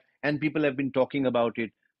habitat, and people have been talking about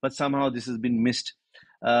it, but somehow this has been missed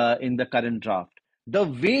in the current draft. The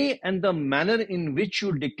way and the manner in which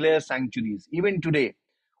you declare sanctuaries, even today,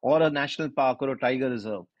 or a national park or a tiger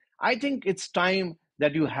reserve, I think it's time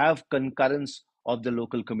that you have concurrence of the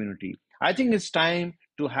local community. I think it's time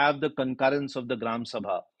to have the concurrence of the Gram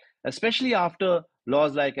Sabha, especially after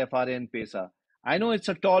laws like FRA and PESA. I know it's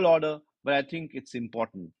a tall order, but I think it's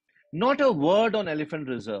important. Not a word on elephant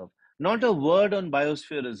reserve, not a word on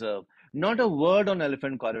biosphere reserve, not a word on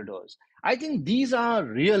elephant corridors. I think these are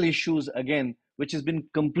real issues, again, which has been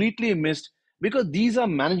completely missed, because these are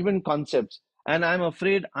management concepts. And I'm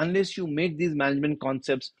afraid unless you make these management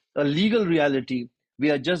concepts a legal reality,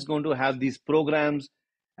 we are just going to have these programs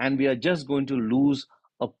and we are just going to lose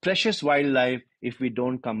a precious wildlife if we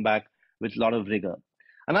don't come back with a lot of rigor.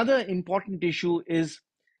 Another important issue is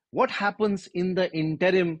what happens in the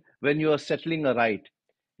interim when you are settling a right.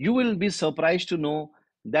 You will be surprised to know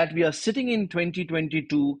that we are sitting in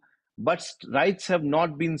 2022, but rights have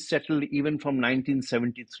not been settled even from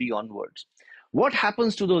 1973 onwards. What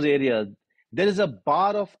happens to those areas? There is a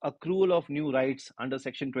bar of accrual of new rights under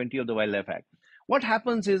Section 20 of the Wildlife Act. What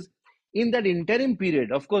happens is, in that interim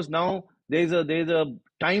period, of course, now there's a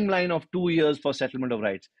timeline of 2 years for settlement of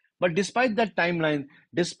rights. But despite that timeline,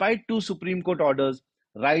 despite 2 Supreme Court orders,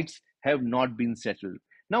 rights have not been settled.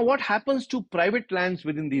 Now, what happens to private lands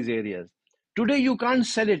within these areas? Today, you can't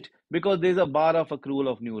sell it because there's a bar of accrual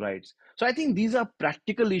of new rights. So I think these are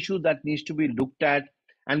practical issues that needs to be looked at,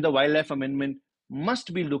 and the Wildlife Amendment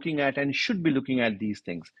must be looking at and should be looking at these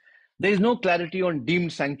things. There is no clarity on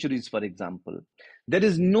deemed sanctuaries, for example. There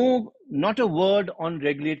is not a word on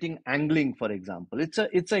regulating angling, for example.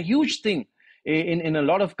 It's a huge thing in a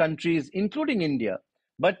lot of countries, including India.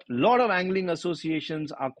 But a lot of angling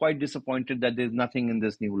associations are quite disappointed that there's nothing in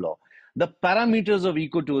this new law. The parameters of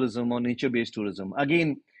ecotourism or nature-based tourism,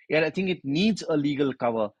 again, yeah, I think it needs a legal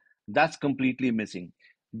cover. That's completely missing.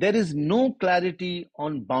 There is no clarity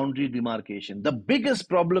on boundary demarcation. The biggest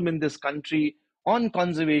problem in this country on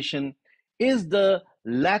conservation is the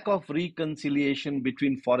lack of reconciliation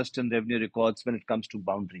between forest and revenue records when it comes to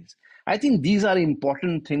boundaries. I think these are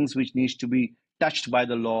important things which needs to be touched by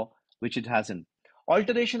the law, which it hasn't.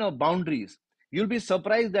 Alteration of boundaries. You'll be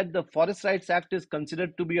surprised that the Forest Rights Act is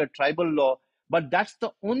considered to be a tribal law, but that's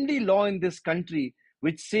the only law in this country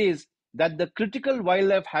which says that the critical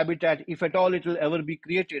wildlife habitat, if at all it will ever be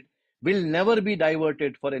created, will never be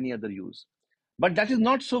diverted for any other use. But that is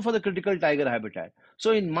not so for the critical tiger habitat.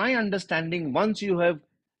 So, in my understanding, once you have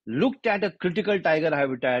looked at a critical tiger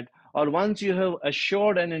habitat, or once you have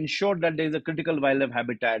assured and ensured that there is a critical wildlife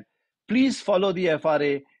habitat, please follow the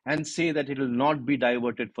FRA and say that it will not be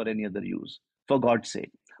diverted for any other use, for God's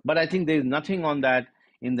sake. But I think there is nothing on that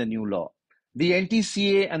in the new law. The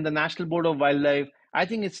NTCA and the National Board of Wildlife, I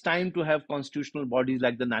think it's time to have constitutional bodies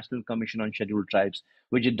like the National Commission on Scheduled Tribes,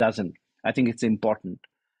 which it doesn't. I think it's important.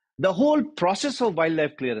 The whole process of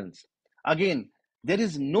wildlife clearance, again, there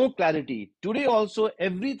is no clarity. Today also,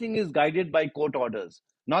 everything is guided by court orders.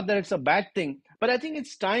 Not that it's a bad thing, but I think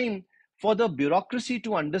it's time for the bureaucracy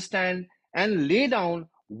to understand and lay down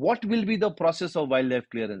what will be the process of wildlife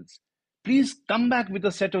clearance. Please come back with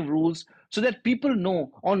a set of rules so that people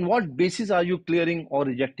know on what basis are you clearing or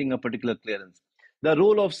rejecting a particular clearance. The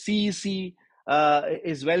role of CEC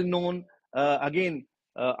is well known. Again,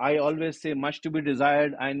 I always say much to be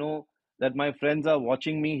desired. I know that my friends are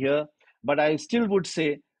watching me here, but I still would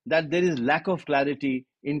say that there is lack of clarity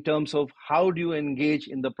in terms of how do you engage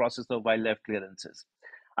in the process of wildlife clearances.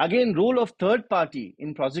 Again, role of third party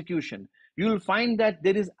in prosecution. You will find that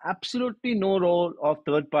there is absolutely no role of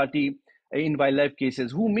third party in wildlife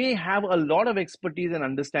cases who may have a lot of expertise and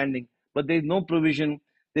understanding, but there is no provision,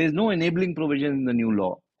 there is no enabling provision in the new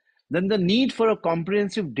law. Then the need for a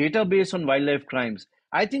comprehensive database on wildlife crimes.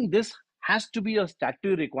 I think this has to be a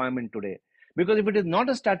statutory requirement today, because if it is not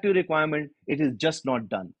a statutory requirement, it is just not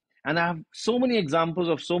done. And I have so many examples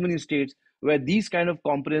of so many states where these kind of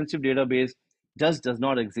comprehensive database just does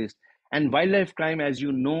not exist. And wildlife crime, as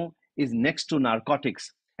you know, is next to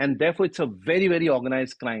narcotics, and therefore it's a very, very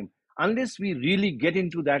organized crime. Unless we really get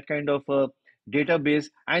into that kind of a database,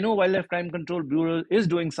 I know Wildlife Crime Control Bureau is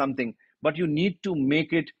doing something, but you need to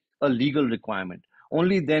make it a legal requirement.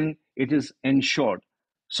 Only then it is ensured.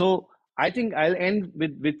 So I think I'll end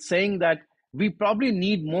with saying that we probably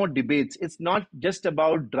need more debates. It's not just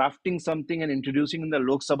about drafting something and introducing in the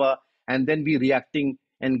Lok Sabha and then be reacting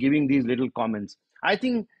and giving these little comments. I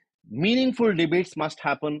think meaningful debates must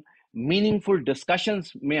happen. Meaningful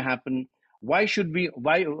discussions may happen. Why should we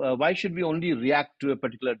only react to a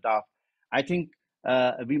particular draft? I think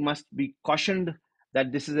we must be cautioned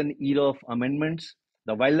that this is an era of amendments.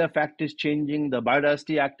 The Wildlife Act is changing. The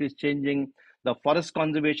Biodiversity Act is changing. The Forest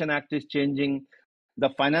Conservation Act is changing. The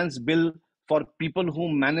finance bill for people who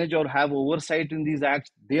manage or have oversight in these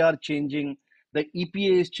acts, they are changing. The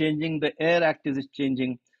EPA is changing. The Air Act is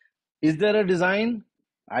changing. Is there a design?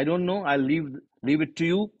 I don't know. I'll leave it to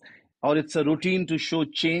you. Or it's a routine to show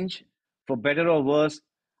change, for better or worse.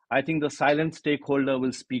 I think the silent stakeholder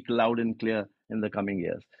will speak loud and clear in the coming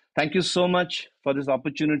years. Thank you so much for this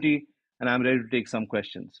opportunity, and I'm ready to take some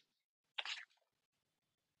questions.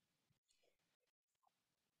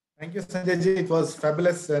 Thank you, Sanjay ji. It was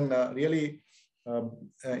fabulous and really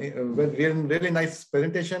nice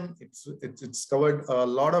presentation. It's covered a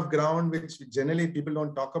lot of ground which generally people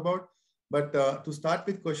don't talk about. But to start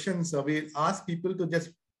with questions, we ask people to just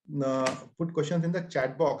put questions in the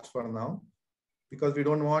chat box for now, because we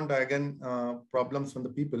don't want, again, problems from the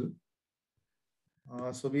people.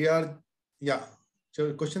 So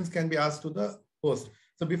questions can be asked to the host.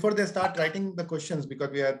 So before they start writing the questions,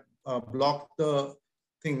 because we have blocked the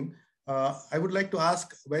thing, I would like to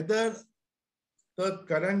ask whether the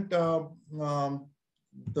current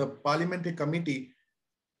the parliamentary committee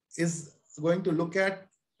is going to look at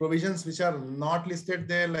provisions which are not listed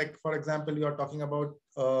there. Like, for example, you are talking about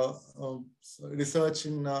research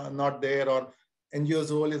in not there, or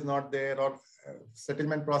NGO's role is not there, or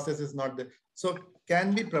settlement process is not there. So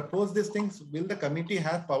can we propose these things? Will the committee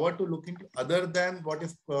have power to look into other than what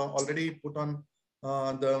is already put on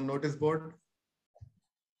the notice board?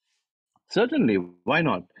 Certainly, why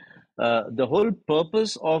not? The whole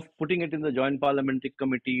purpose of putting it in the Joint Parliamentary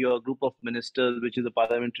Committee or group of ministers, which is a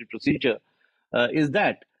parliamentary procedure, is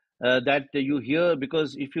that you hear,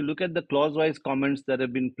 because if you look at the clause-wise comments that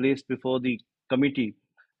have been placed before the committee,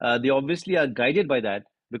 they obviously are guided by that.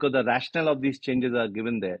 because the rationale of these changes are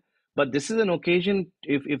given there. But this is an occasion,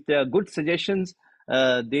 if there are good suggestions,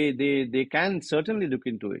 they can certainly look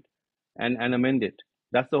into it and amend it.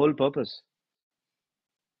 That's the whole purpose.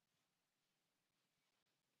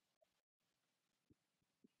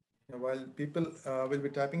 While people will be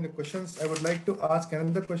typing the questions, I would like to ask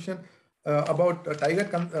another question about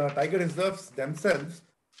tiger reserves themselves.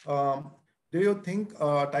 Um, do you think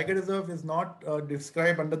tiger reserve is not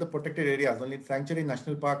described under the protected areas? Only sanctuary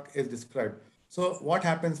national park is described. So what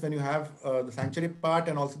happens when you have the sanctuary part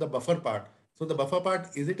and also the buffer part? So the buffer part,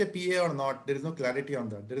 is it a PA or not? There is no clarity on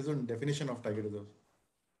that. There is no definition of tiger reserve.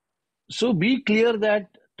 So be clear that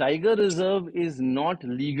tiger reserve is not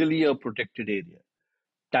legally a protected area.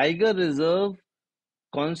 Tiger reserve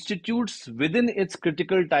constitutes within its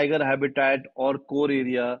critical tiger habitat or core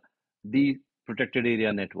area the protected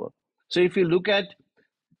area network. So if you look at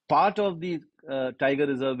part of the tiger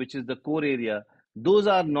reserve, which is the core area, those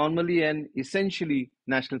are normally and essentially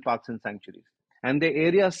national parks and sanctuaries. And the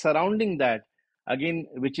area surrounding that, again,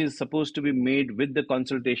 which is supposed to be made with the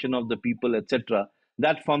consultation of the people, etc.,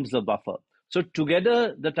 that forms the buffer. So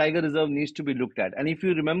together, the tiger reserve needs to be looked at. And if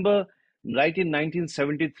you remember, right in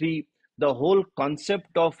 1973, the whole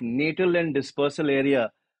concept of natal and dispersal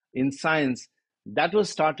area in science, that was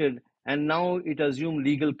started, and now it assumed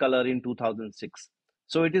legal color in 2006.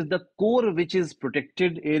 So it is the core which is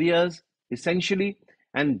protected areas essentially,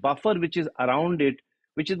 and buffer which is around it,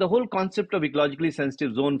 which is the whole concept of ecologically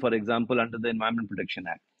sensitive zone, for example, under the Environment Protection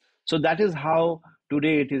Act. So that is how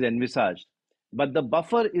today it is envisaged. But the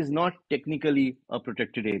buffer is not technically a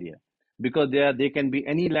protected area, because they can be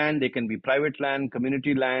any land, they can be private land,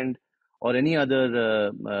 community land, or any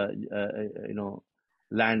other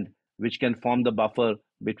land which can form the buffer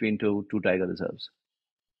between two tiger reserves.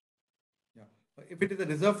 Yeah. If it is a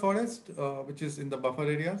reserve forest, which is in the buffer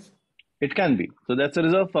areas? It can be. So that's a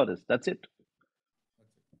reserve forest. That's it.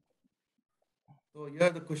 So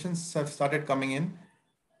here the questions have started coming in.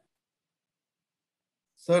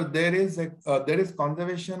 Sir, there is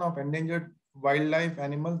conservation of endangered wildlife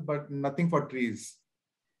animals, but nothing for trees.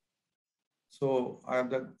 So I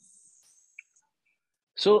have the.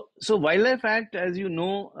 So Wildlife Act, as you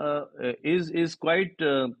know, is quite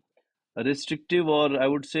restrictive, or I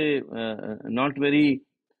would say not very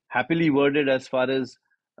happily worded as far as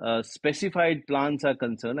specified plants are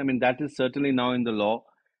concerned. I mean, that is certainly now in the law,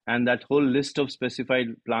 and that whole list of specified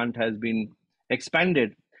plant has been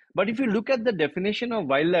expanded. But if you look at the definition of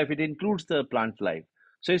wildlife, it includes the plant life.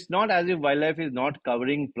 So it's not as if wildlife is not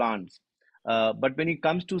covering plants. But when it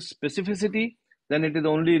comes to specificity, then it is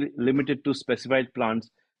only limited to specified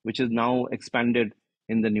plants, which is now expanded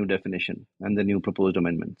in the new definition and the new proposed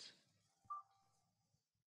amendments.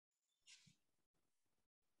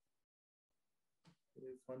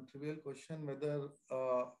 There is one trivial question whether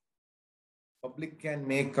public can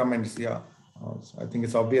make comments. Yeah, so I think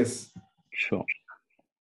it's obvious. Sure.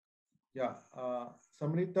 Yeah,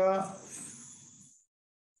 Samrita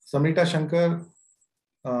Shankar,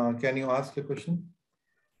 can you ask a question?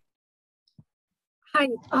 Hi,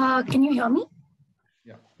 can you hear me?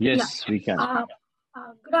 Yeah. Yes, we can.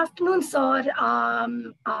 Good afternoon, sir.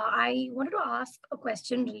 I wanted to ask a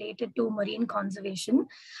question related to marine conservation.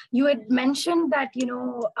 You had mentioned that,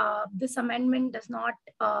 this amendment does not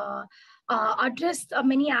address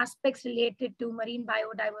many aspects related to marine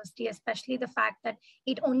biodiversity, especially the fact that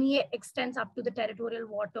it only extends up to the territorial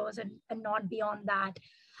waters and not beyond that.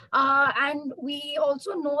 And we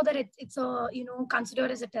also know that it's a, considered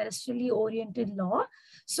as a terrestrially oriented law.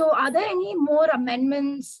 So are there any more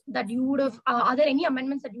amendments that you would have, are there any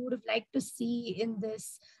amendments that you would have liked to see in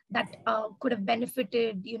this that could have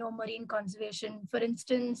benefited, marine conservation? For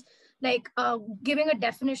instance, like giving a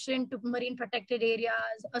definition to marine protected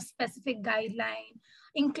areas, a specific guideline,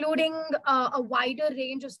 including a wider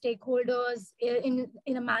range of stakeholders in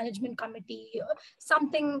a management committee,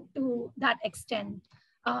 something to that extent.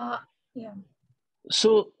 Yeah.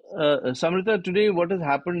 So, Samrita, today what has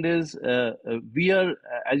happened is we are,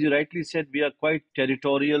 as you rightly said, we are quite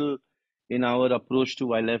territorial in our approach to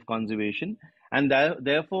wildlife conservation, and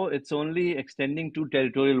therefore it's only extending to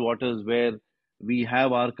territorial waters where we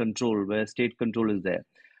have our control, where state control is there.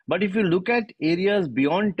 But if you look at areas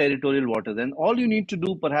beyond territorial waters, then all you need to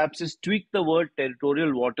do perhaps is tweak the word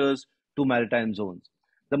territorial waters to maritime zones.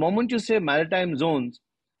 The moment you say maritime zones,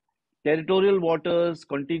 territorial waters,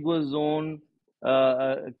 contiguous zone,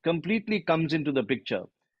 completely comes into the picture.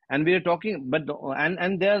 And we are talking,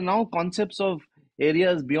 and there are now concepts of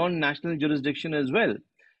areas beyond national jurisdiction as well,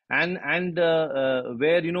 and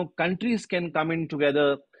where countries can come in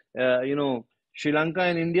together, Sri Lanka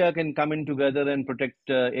and India can come in together and protect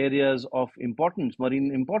areas of importance,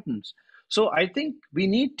 marine importance. So I think we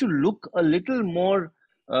need to look a little more,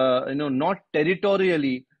 not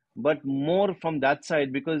territorially, but more from that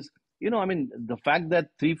side, because, I mean, the fact that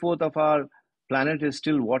 3/4 of our planet is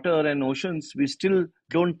still water and oceans, we still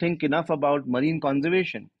don't think enough about marine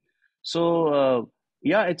conservation. So,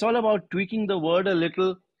 yeah, it's all about tweaking the word a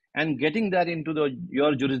little and getting that into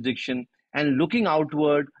your jurisdiction and looking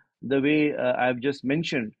outward the way I've just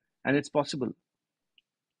mentioned, and it's possible.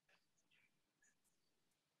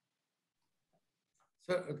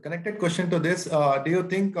 So, a connected question to this: do you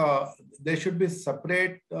think there should be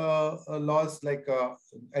separate laws, like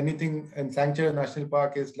anything in sanctuary national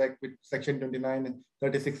park is like with Section 29 and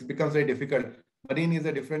 36? It becomes very difficult. Marine is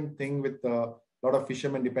a different thing with a lot of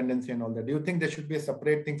fishermen dependency and all that. Do you think there should be a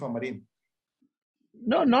separate thing for marine?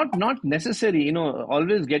 No, not necessary.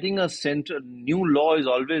 Always getting a new law is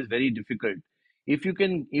always very difficult. If you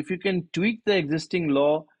can tweak the existing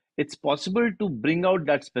law, it's possible to bring out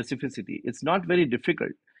that specificity. It's not very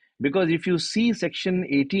difficult, because if you see Section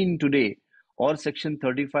 18 today or Section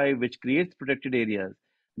 35, which creates protected areas,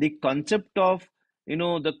 the concept of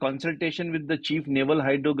the consultation with the chief naval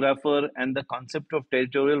hydrographer and the concept of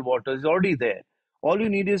territorial waters is already there. All you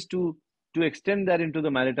need is to extend that into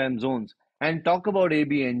the maritime zones and talk about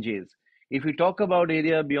ABNJs. If we talk about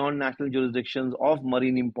area beyond national jurisdictions of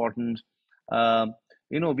marine importance, uh,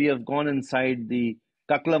 we have gone inside the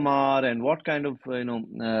Kaklamar and what kind of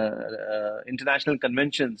international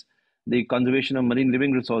conventions, the conservation of marine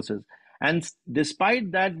living resources. And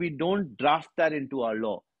despite that, we don't draft that into our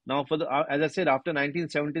law. Now, as I said, after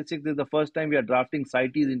 1976, this is the first time we are drafting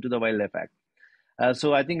CITES into the Wildlife Act.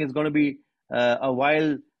 So I think it's going to be a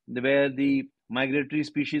while where the Migratory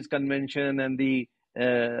Species Convention and the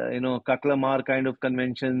Kaklamar kind of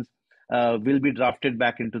conventions will be drafted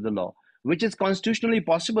back into the law, which is constitutionally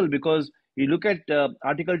possible, because you look at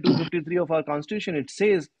Article 253 of our Constitution. It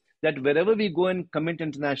says that wherever we go and commit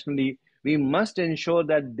internationally, we must ensure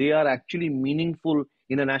that they are actually meaningful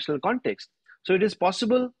in a national context. So it is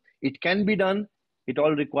possible, it can be done. It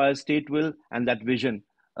all requires state will and that vision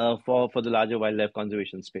for the larger wildlife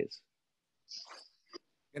conservation space.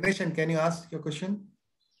 Ganeshan, can you ask your question?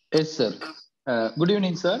 Yes, sir. Good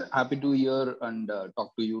evening, sir. Happy to hear and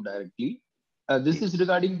talk to you directly. This is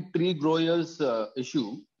regarding tree growers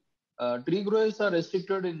issue. Tree growers are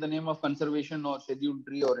restricted in the name of conservation or scheduled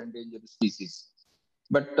tree or endangered species.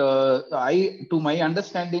 But to my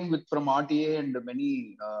understanding, from RTA and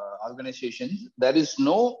many organizations, there is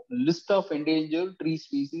no list of endangered tree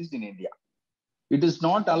species in India. It is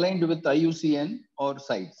not aligned with IUCN or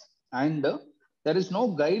CITES, and there is no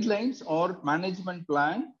guidelines or management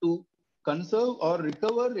plan to conserve or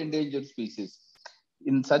recover endangered species.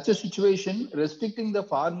 In such a situation, restricting the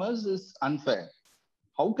farmers is unfair.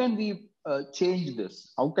 How can we change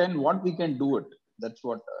this? What we can do it? That's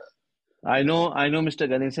what. I know, Mr.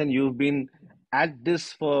 Ganesan, you've been at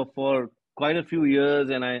this for quite a few years,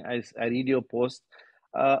 and I read your posts.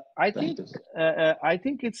 I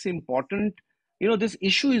think it's important. This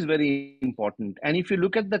issue is very important, and if you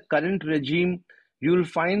look at the current regime, you will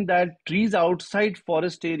find that trees outside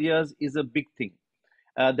forest areas is a big thing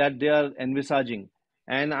that they are envisaging.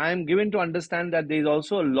 And I am given to understand that there is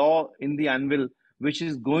also a law in the anvil which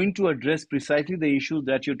is going to address precisely the issues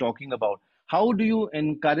that you're talking about. How do you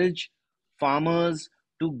encourage farmers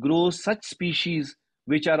to grow such species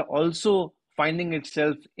which are also finding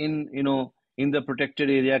itself in the protected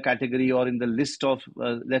area category, or in the list of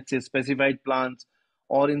let's say specified plants,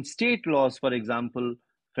 or in state laws, for example,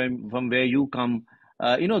 from where you come,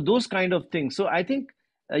 those kind of things. So I think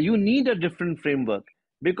you need a different framework,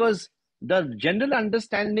 because the general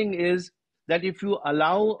understanding is that if you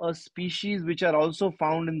allow a species which are also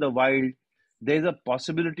found in the wild, there's a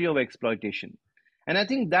possibility of exploitation. And I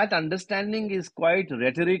think that understanding is quite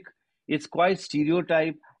rhetoric, it's quite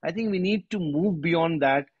stereotype. I think we need to move beyond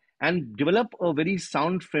that and develop a very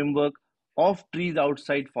sound framework of trees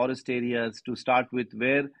outside forest areas to start with,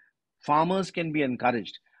 where farmers can be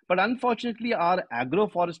encouraged. But unfortunately, our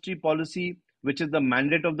agroforestry policy, which is the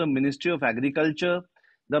mandate of the Ministry of Agriculture,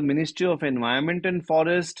 the Ministry of Environment and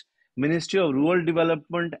Forest, Ministry of Rural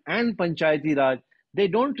Development, and Panchayati Raj, they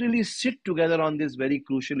don't really sit together on this very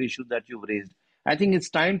crucial issue that you've raised. I think it's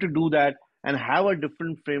time to do that and have a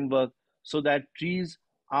different framework, so that trees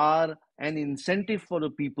are an incentive for the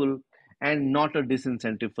people and not a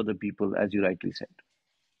disincentive for the people, as you rightly said.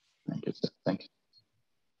 Thank you, sir. Thank you.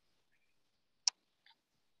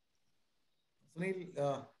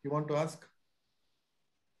 Sunil, you want to ask?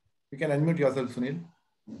 You can unmute yourself, Sunil.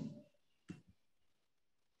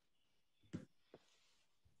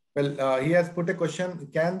 Well, he has put a question: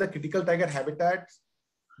 can the critical tiger habitats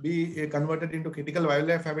be converted into critical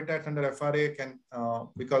wildlife habitats under FRA?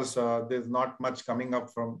 Because there's not much coming up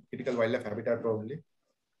from critical wildlife habitat probably.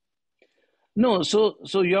 No, so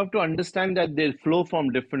you have to understand that they flow from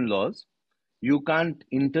different laws. You can't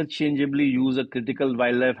interchangeably use a critical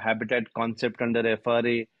wildlife habitat concept under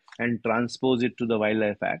FRA and transpose it to the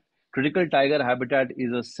Wildlife Act. Critical tiger habitat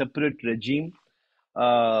is a separate regime,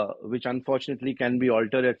 which unfortunately can be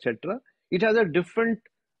altered, etc. It has a different,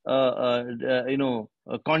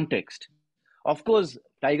 context. Of course,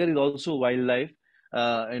 tiger is also wildlife,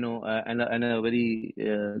 and a very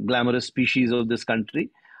glamorous species of this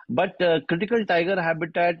country. But critical tiger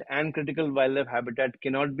habitat and critical wildlife habitat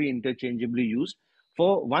cannot be interchangeably used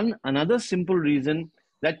for one another simple reason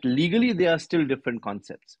that legally they are still different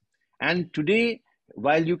concepts. And today,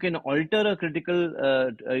 while you can alter a critical,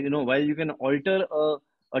 while you can alter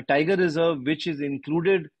a tiger reserve which is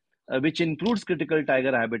included, which includes critical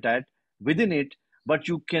tiger habitat within it, but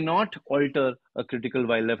you cannot alter a critical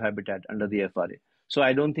wildlife habitat under the FRA. So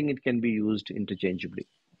I don't think it can be used interchangeably.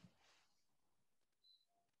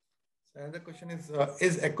 Another question is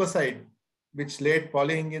ecocide, which late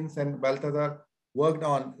Polly Higgins and Balthazar worked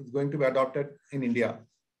on, is going to be adopted in India?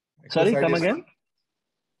 Sorry, come again?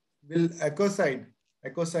 Will ecocide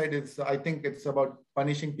is, I think it's about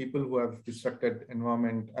punishing people who have destructed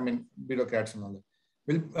environment, I mean, bureaucrats and all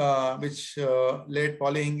that. Which late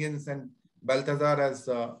Polly Higgins and Balthazar has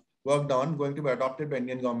worked on, going to be adopted by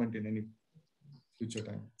Indian government in any future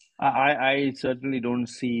time? I certainly don't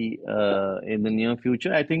see in the near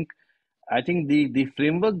future. I think the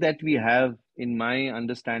framework that we have, in my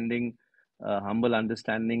understanding, humble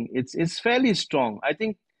understanding, it's fairly strong. I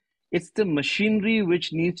think it's the machinery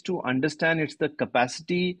which needs to understand. It's the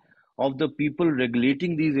capacity of the people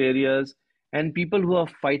regulating these areas and people who are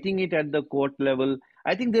fighting it at the court level.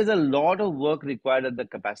 I think there's a lot of work required at the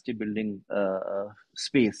capacity building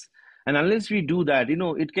space. And unless we do that,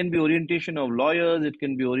 it can be orientation of lawyers, it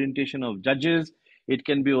can be orientation of judges, it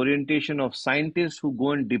can be orientation of scientists who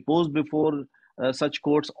go and depose before such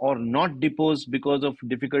courts or not depose because of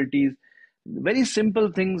difficulties. Very simple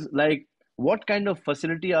things like, what kind of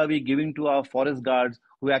facility are we giving to our forest guards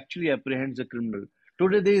who actually apprehends a criminal?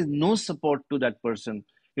 Today, there is no support to that person,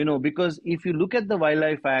 because if you look at the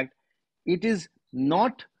Wildlife Act, it is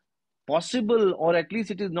not possible, or at least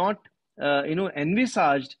it is not,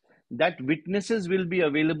 envisaged that witnesses will be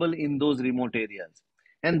available in those remote areas.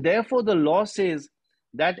 And therefore, the law says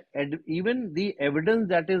that even the evidence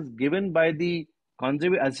that is given by the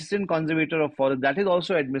assistant conservator of forest, that is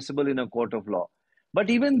also admissible in a court of law. But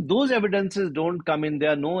even those evidences don't come in.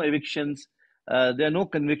 There are no evictions, there are no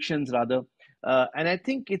convictions, rather. And I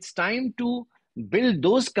think it's time to build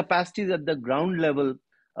those capacities at the ground level,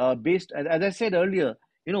 based, as I said earlier,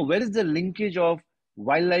 where is the linkage of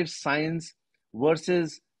wildlife science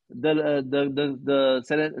versus the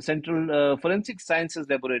Central Forensic Sciences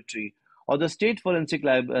Laboratory or the State Forensic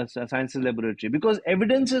Sciences Laboratory? Because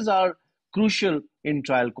evidences are crucial in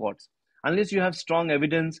trial courts. Unless you have strong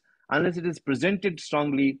evidence, unless it is presented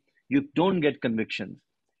strongly, you don't get convictions.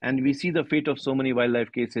 And we see the fate of so many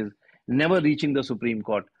wildlife cases never reaching the Supreme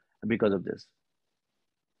Court because of this,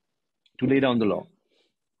 to lay down the law.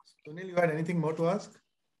 Sunil, you had anything more to ask?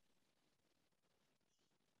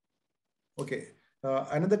 Okay.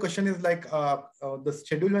 Another question is like the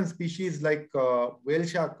Schedule 1 species like whale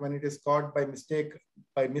shark, when it is caught by mistake,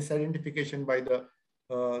 by misidentification by the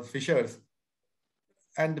fishers,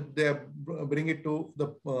 and they bring it to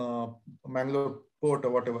the Mangalore port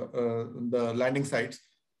or whatever, the landing sites.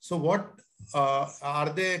 So what are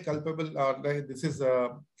they culpable, or like this is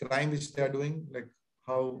a crime which they are doing? Like,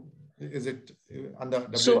 how is it under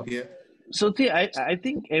WPA? So see, I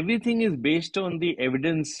think everything is based on the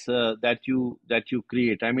evidence that you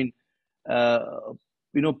create. I mean,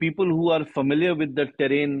 people who are familiar with the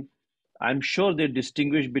terrain, I'm sure they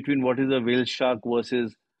distinguish between what is a whale shark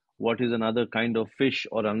versus what is another kind of fish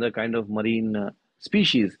or another kind of marine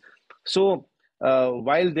species. So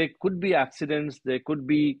while there could be accidents, there could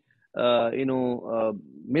be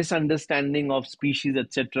misunderstanding of species,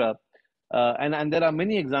 etc. And there are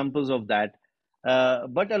many examples of that.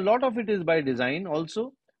 But a lot of it is by design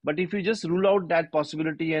also. But if you just rule out that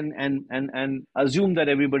possibility and assume that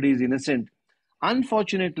everybody is innocent,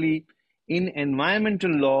 unfortunately, in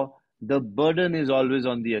environmental law, the burden is always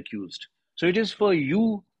on the accused. So it is for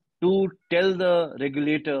you to tell the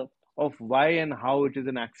regulator of why and how it is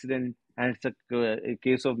an accident and it's a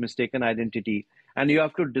case of mistaken identity. And you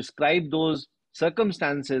have to describe those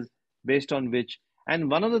circumstances based on which. And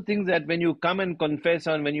one of the things that when you come and confess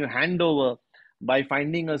and when you hand over by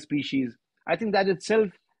finding a species, I think that itself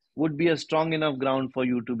would be a strong enough ground for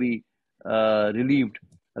you to be relieved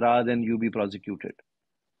rather than you be prosecuted.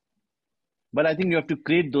 But I think you have to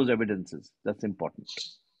create those evidences. That's important.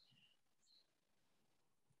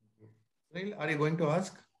 Sunil, are you going to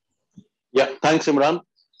ask? Yeah, thanks, Imran.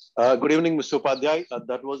 Good evening, Mr. Upadhyay.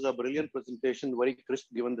 That was a brilliant presentation, very crisp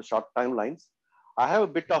given the short timelines. I have a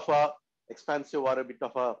bit of a expansive or a bit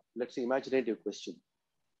of a, let's say, imaginative question.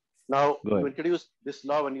 Now, you introduced this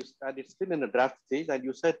law and it's still in a draft stage, and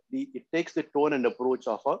you said it takes the tone and approach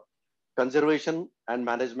of a conservation and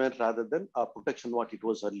management rather than a protection, what it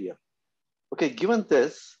was earlier. Okay, given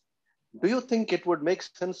this, do you think it would make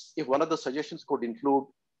sense if one of the suggestions could include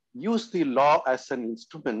use the law as an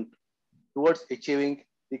instrument towards achieving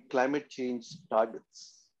the climate change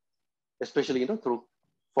targets, especially through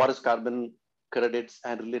forest carbon credits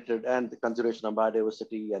and the conservation of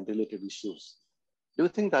biodiversity and related issues? Do you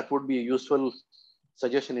think that would be a useful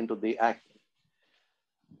suggestion into the act?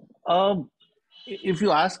 If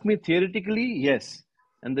you ask me theoretically, yes.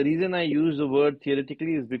 And the reason I use the word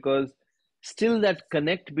theoretically is because still that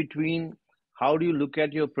connect between how do you look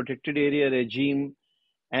at your protected area regime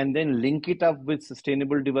and then link it up with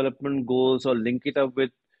sustainable development goals or link it up with,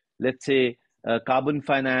 let's say, carbon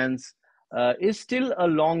finance is still a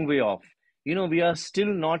long way off. We are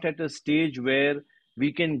still not at a stage where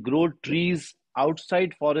we can grow trees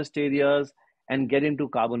outside forest areas and get into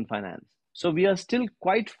carbon finance. So we are still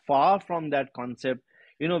quite far from that concept.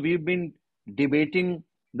 We've been debating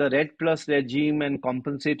the RED plus regime and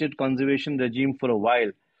compensated conservation regime for a while,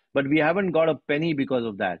 but we haven't got a penny because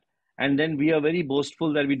of that. And then we are very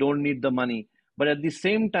boastful that we don't need the money. But at the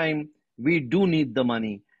same time, we do need the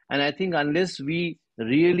money. And I think unless we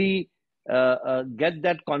really get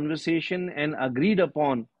that conversation and agreed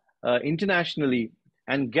upon internationally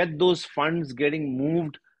and get those funds getting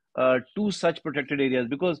moved to such protected areas,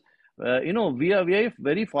 because we are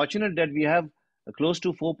very fortunate that we have close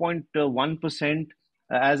to 4.1%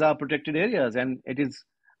 as our protected areas, and it is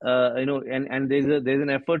and there's an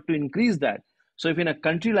effort to increase that. So if in a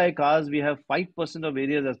country like ours we have 5% of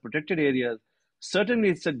areas as protected areas, certainly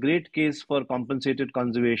it's a great case for compensated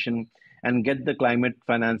conservation and get the climate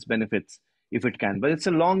finance benefits if it can. But it's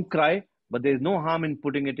a long cry, but there's no harm in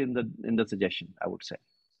putting it in the suggestion, I would say.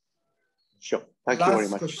 Sure. Thank you very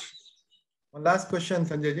much. One last question,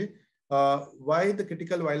 Sanjay ji. Why the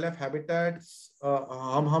critical wildlife habitats?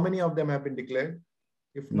 How many of them have been declared?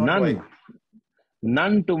 If not, none. Why?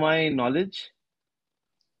 None to my knowledge.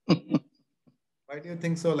 Why do you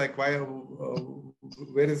think so? Like, why?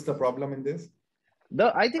 Where is the problem in this?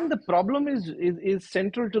 I think the problem is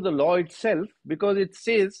central to the law itself, because it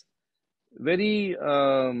says very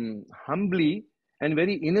humbly and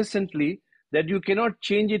very innocently that you cannot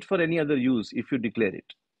change it for any other use if you declare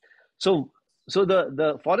it. So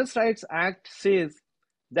the Forest Rights Act says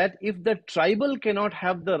that if the tribal cannot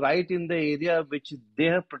have the right in the area which they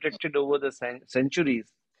have protected over the centuries,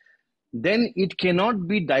 then it cannot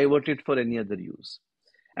be diverted for any other use.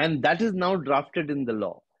 And that is now drafted in the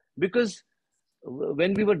law. Because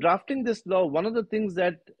when we were drafting this law, one of the things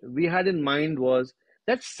that we had in mind was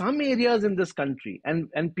that some areas in this country,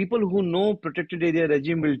 and people who know protected area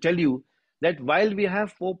regime will tell you that while we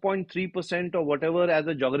have 4.3% or whatever as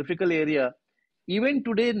a geographical area, even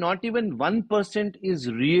today, not even 1%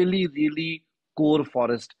 is really core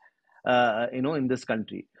forest, in this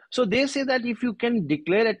country. So they say that if you can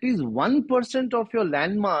declare at least 1% of your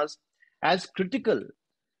landmass as critical,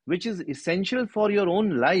 which is essential for your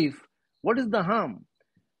own life, what is the harm?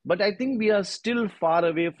 But I think we are still far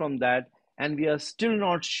away from that, and we are still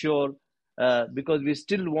not sure because we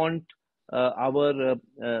still want our,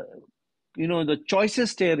 the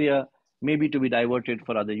choicest area maybe to be diverted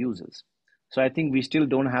for other uses. So I think we still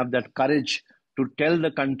don't have that courage to tell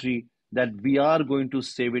the country that we are going to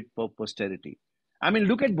save it for posterity. I mean,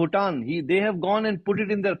 look at Bhutan. They have gone and put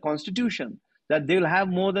it in their constitution that they will have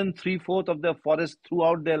more than 3/4 of their forest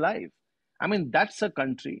throughout their life. I mean, that's a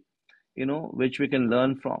country, which we can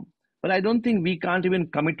learn from. But I don't think we can't even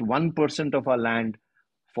commit 1% of our land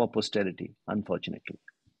for posterity, unfortunately.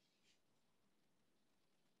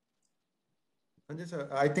 Sanjay sir,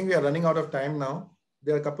 I think we are running out of time now.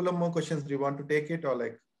 There are a couple of more questions. Do you want to take it or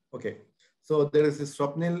like, okay. So there is this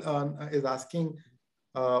Swapnil is asking,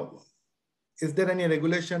 is there any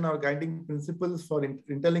regulation or guiding principles for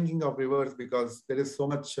interlinking of rivers? Because there is so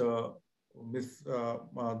much,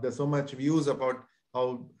 there's so much views about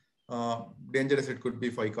how dangerous it could be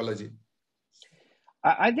for ecology.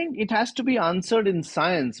 I think it has to be answered in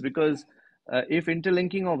science, because if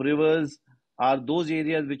interlinking of rivers are those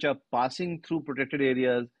areas which are passing through protected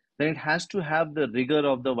areas, then it has to have the rigor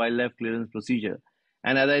of the wildlife clearance procedure.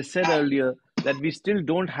 And as I said earlier, that we still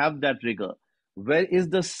don't have that rigor. Where is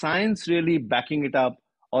the science really backing it up,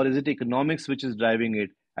 or is it economics which is driving it?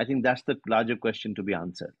 I think that's the larger question to be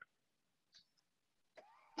answered.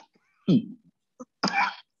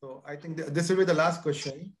 So I think this will be the last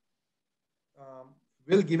question.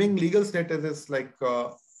 Will giving legal statuses like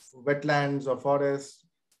wetlands or forests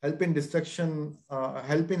help in destruction,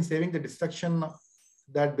 help in saving the destruction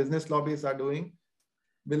that business lobbies are doing?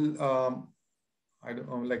 Will I don't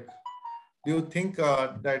know, like, do you think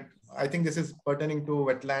that, I think this is pertaining to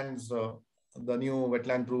wetlands, the new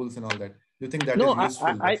wetland rules and all that. Do you think that No, is useful?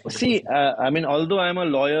 I That's what the see. question. I mean, although I'm a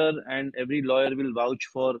lawyer, and every lawyer will vouch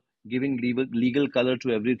for giving legal color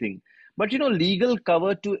to everything, but legal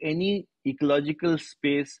cover to any ecological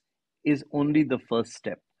space is only the first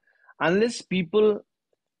step. Unless people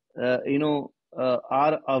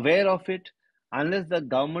are aware of it, unless the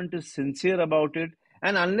government is sincere about it,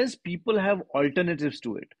 and unless people have alternatives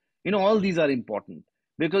to it. All these are important,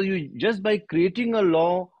 because you just by creating a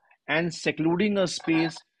law and secluding a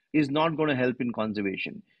space is not going to help in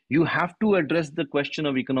conservation. You have to address the question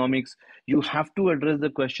of economics, you have to address the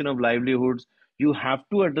question of livelihoods, you have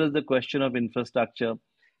to address the question of infrastructure.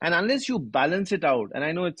 And unless you balance it out, and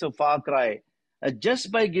I know it's a far cry,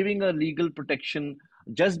 just by giving a legal protection,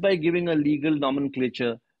 just by giving a legal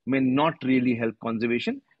nomenclature may not really help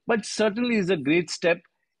conservation, but certainly is a great step.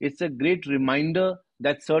 It's a great reminder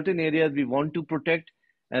that certain areas we want to protect,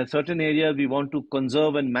 certain areas we want to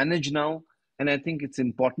conserve and manage now. And I think it's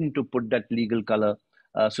important to put that legal color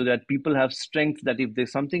so that people have strength, that if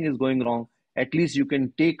there's something is going wrong, at least you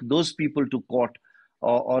can take those people to court,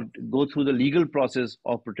 or go through the legal process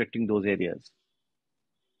of protecting those areas.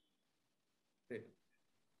 Great.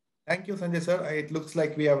 Thank you, Sanjay sir. It looks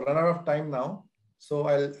like we have run out of time now. So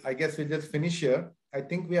I guess we'll just finish here. I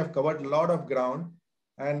think we have covered a lot of ground,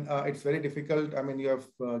 and it's very difficult. I mean, you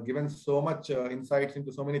have given so much insights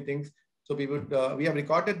into so many things. So we have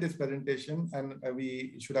recorded this presentation, and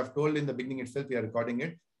we should have told in the beginning itself we are recording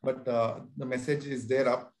it, but the message is there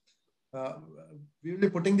up. We will be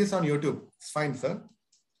putting this on YouTube. It's fine, sir.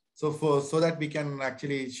 So that we can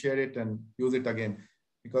actually share it and use it again,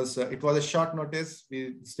 because it was a short notice.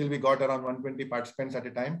 We got around 120 participants at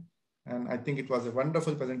a time, and I think it was a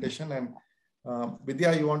wonderful presentation. And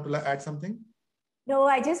Vidya, you want to add something? No,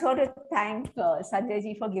 I just want to thank Sanjay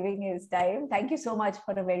ji for giving his time. Thank you so much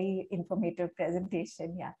for a very informative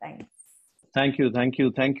presentation. Yeah, thanks. Thank you,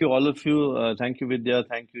 all of you. Thank you, Vidya.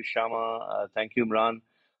 Thank you, Shama. Thank you, Imran,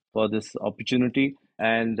 for this opportunity.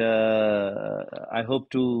 And I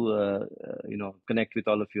hope to, connect with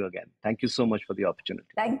all of you again. Thank you so much for the opportunity.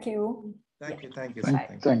 Thank you. Thank you. Thank you,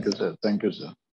 sir. Thank you, sir.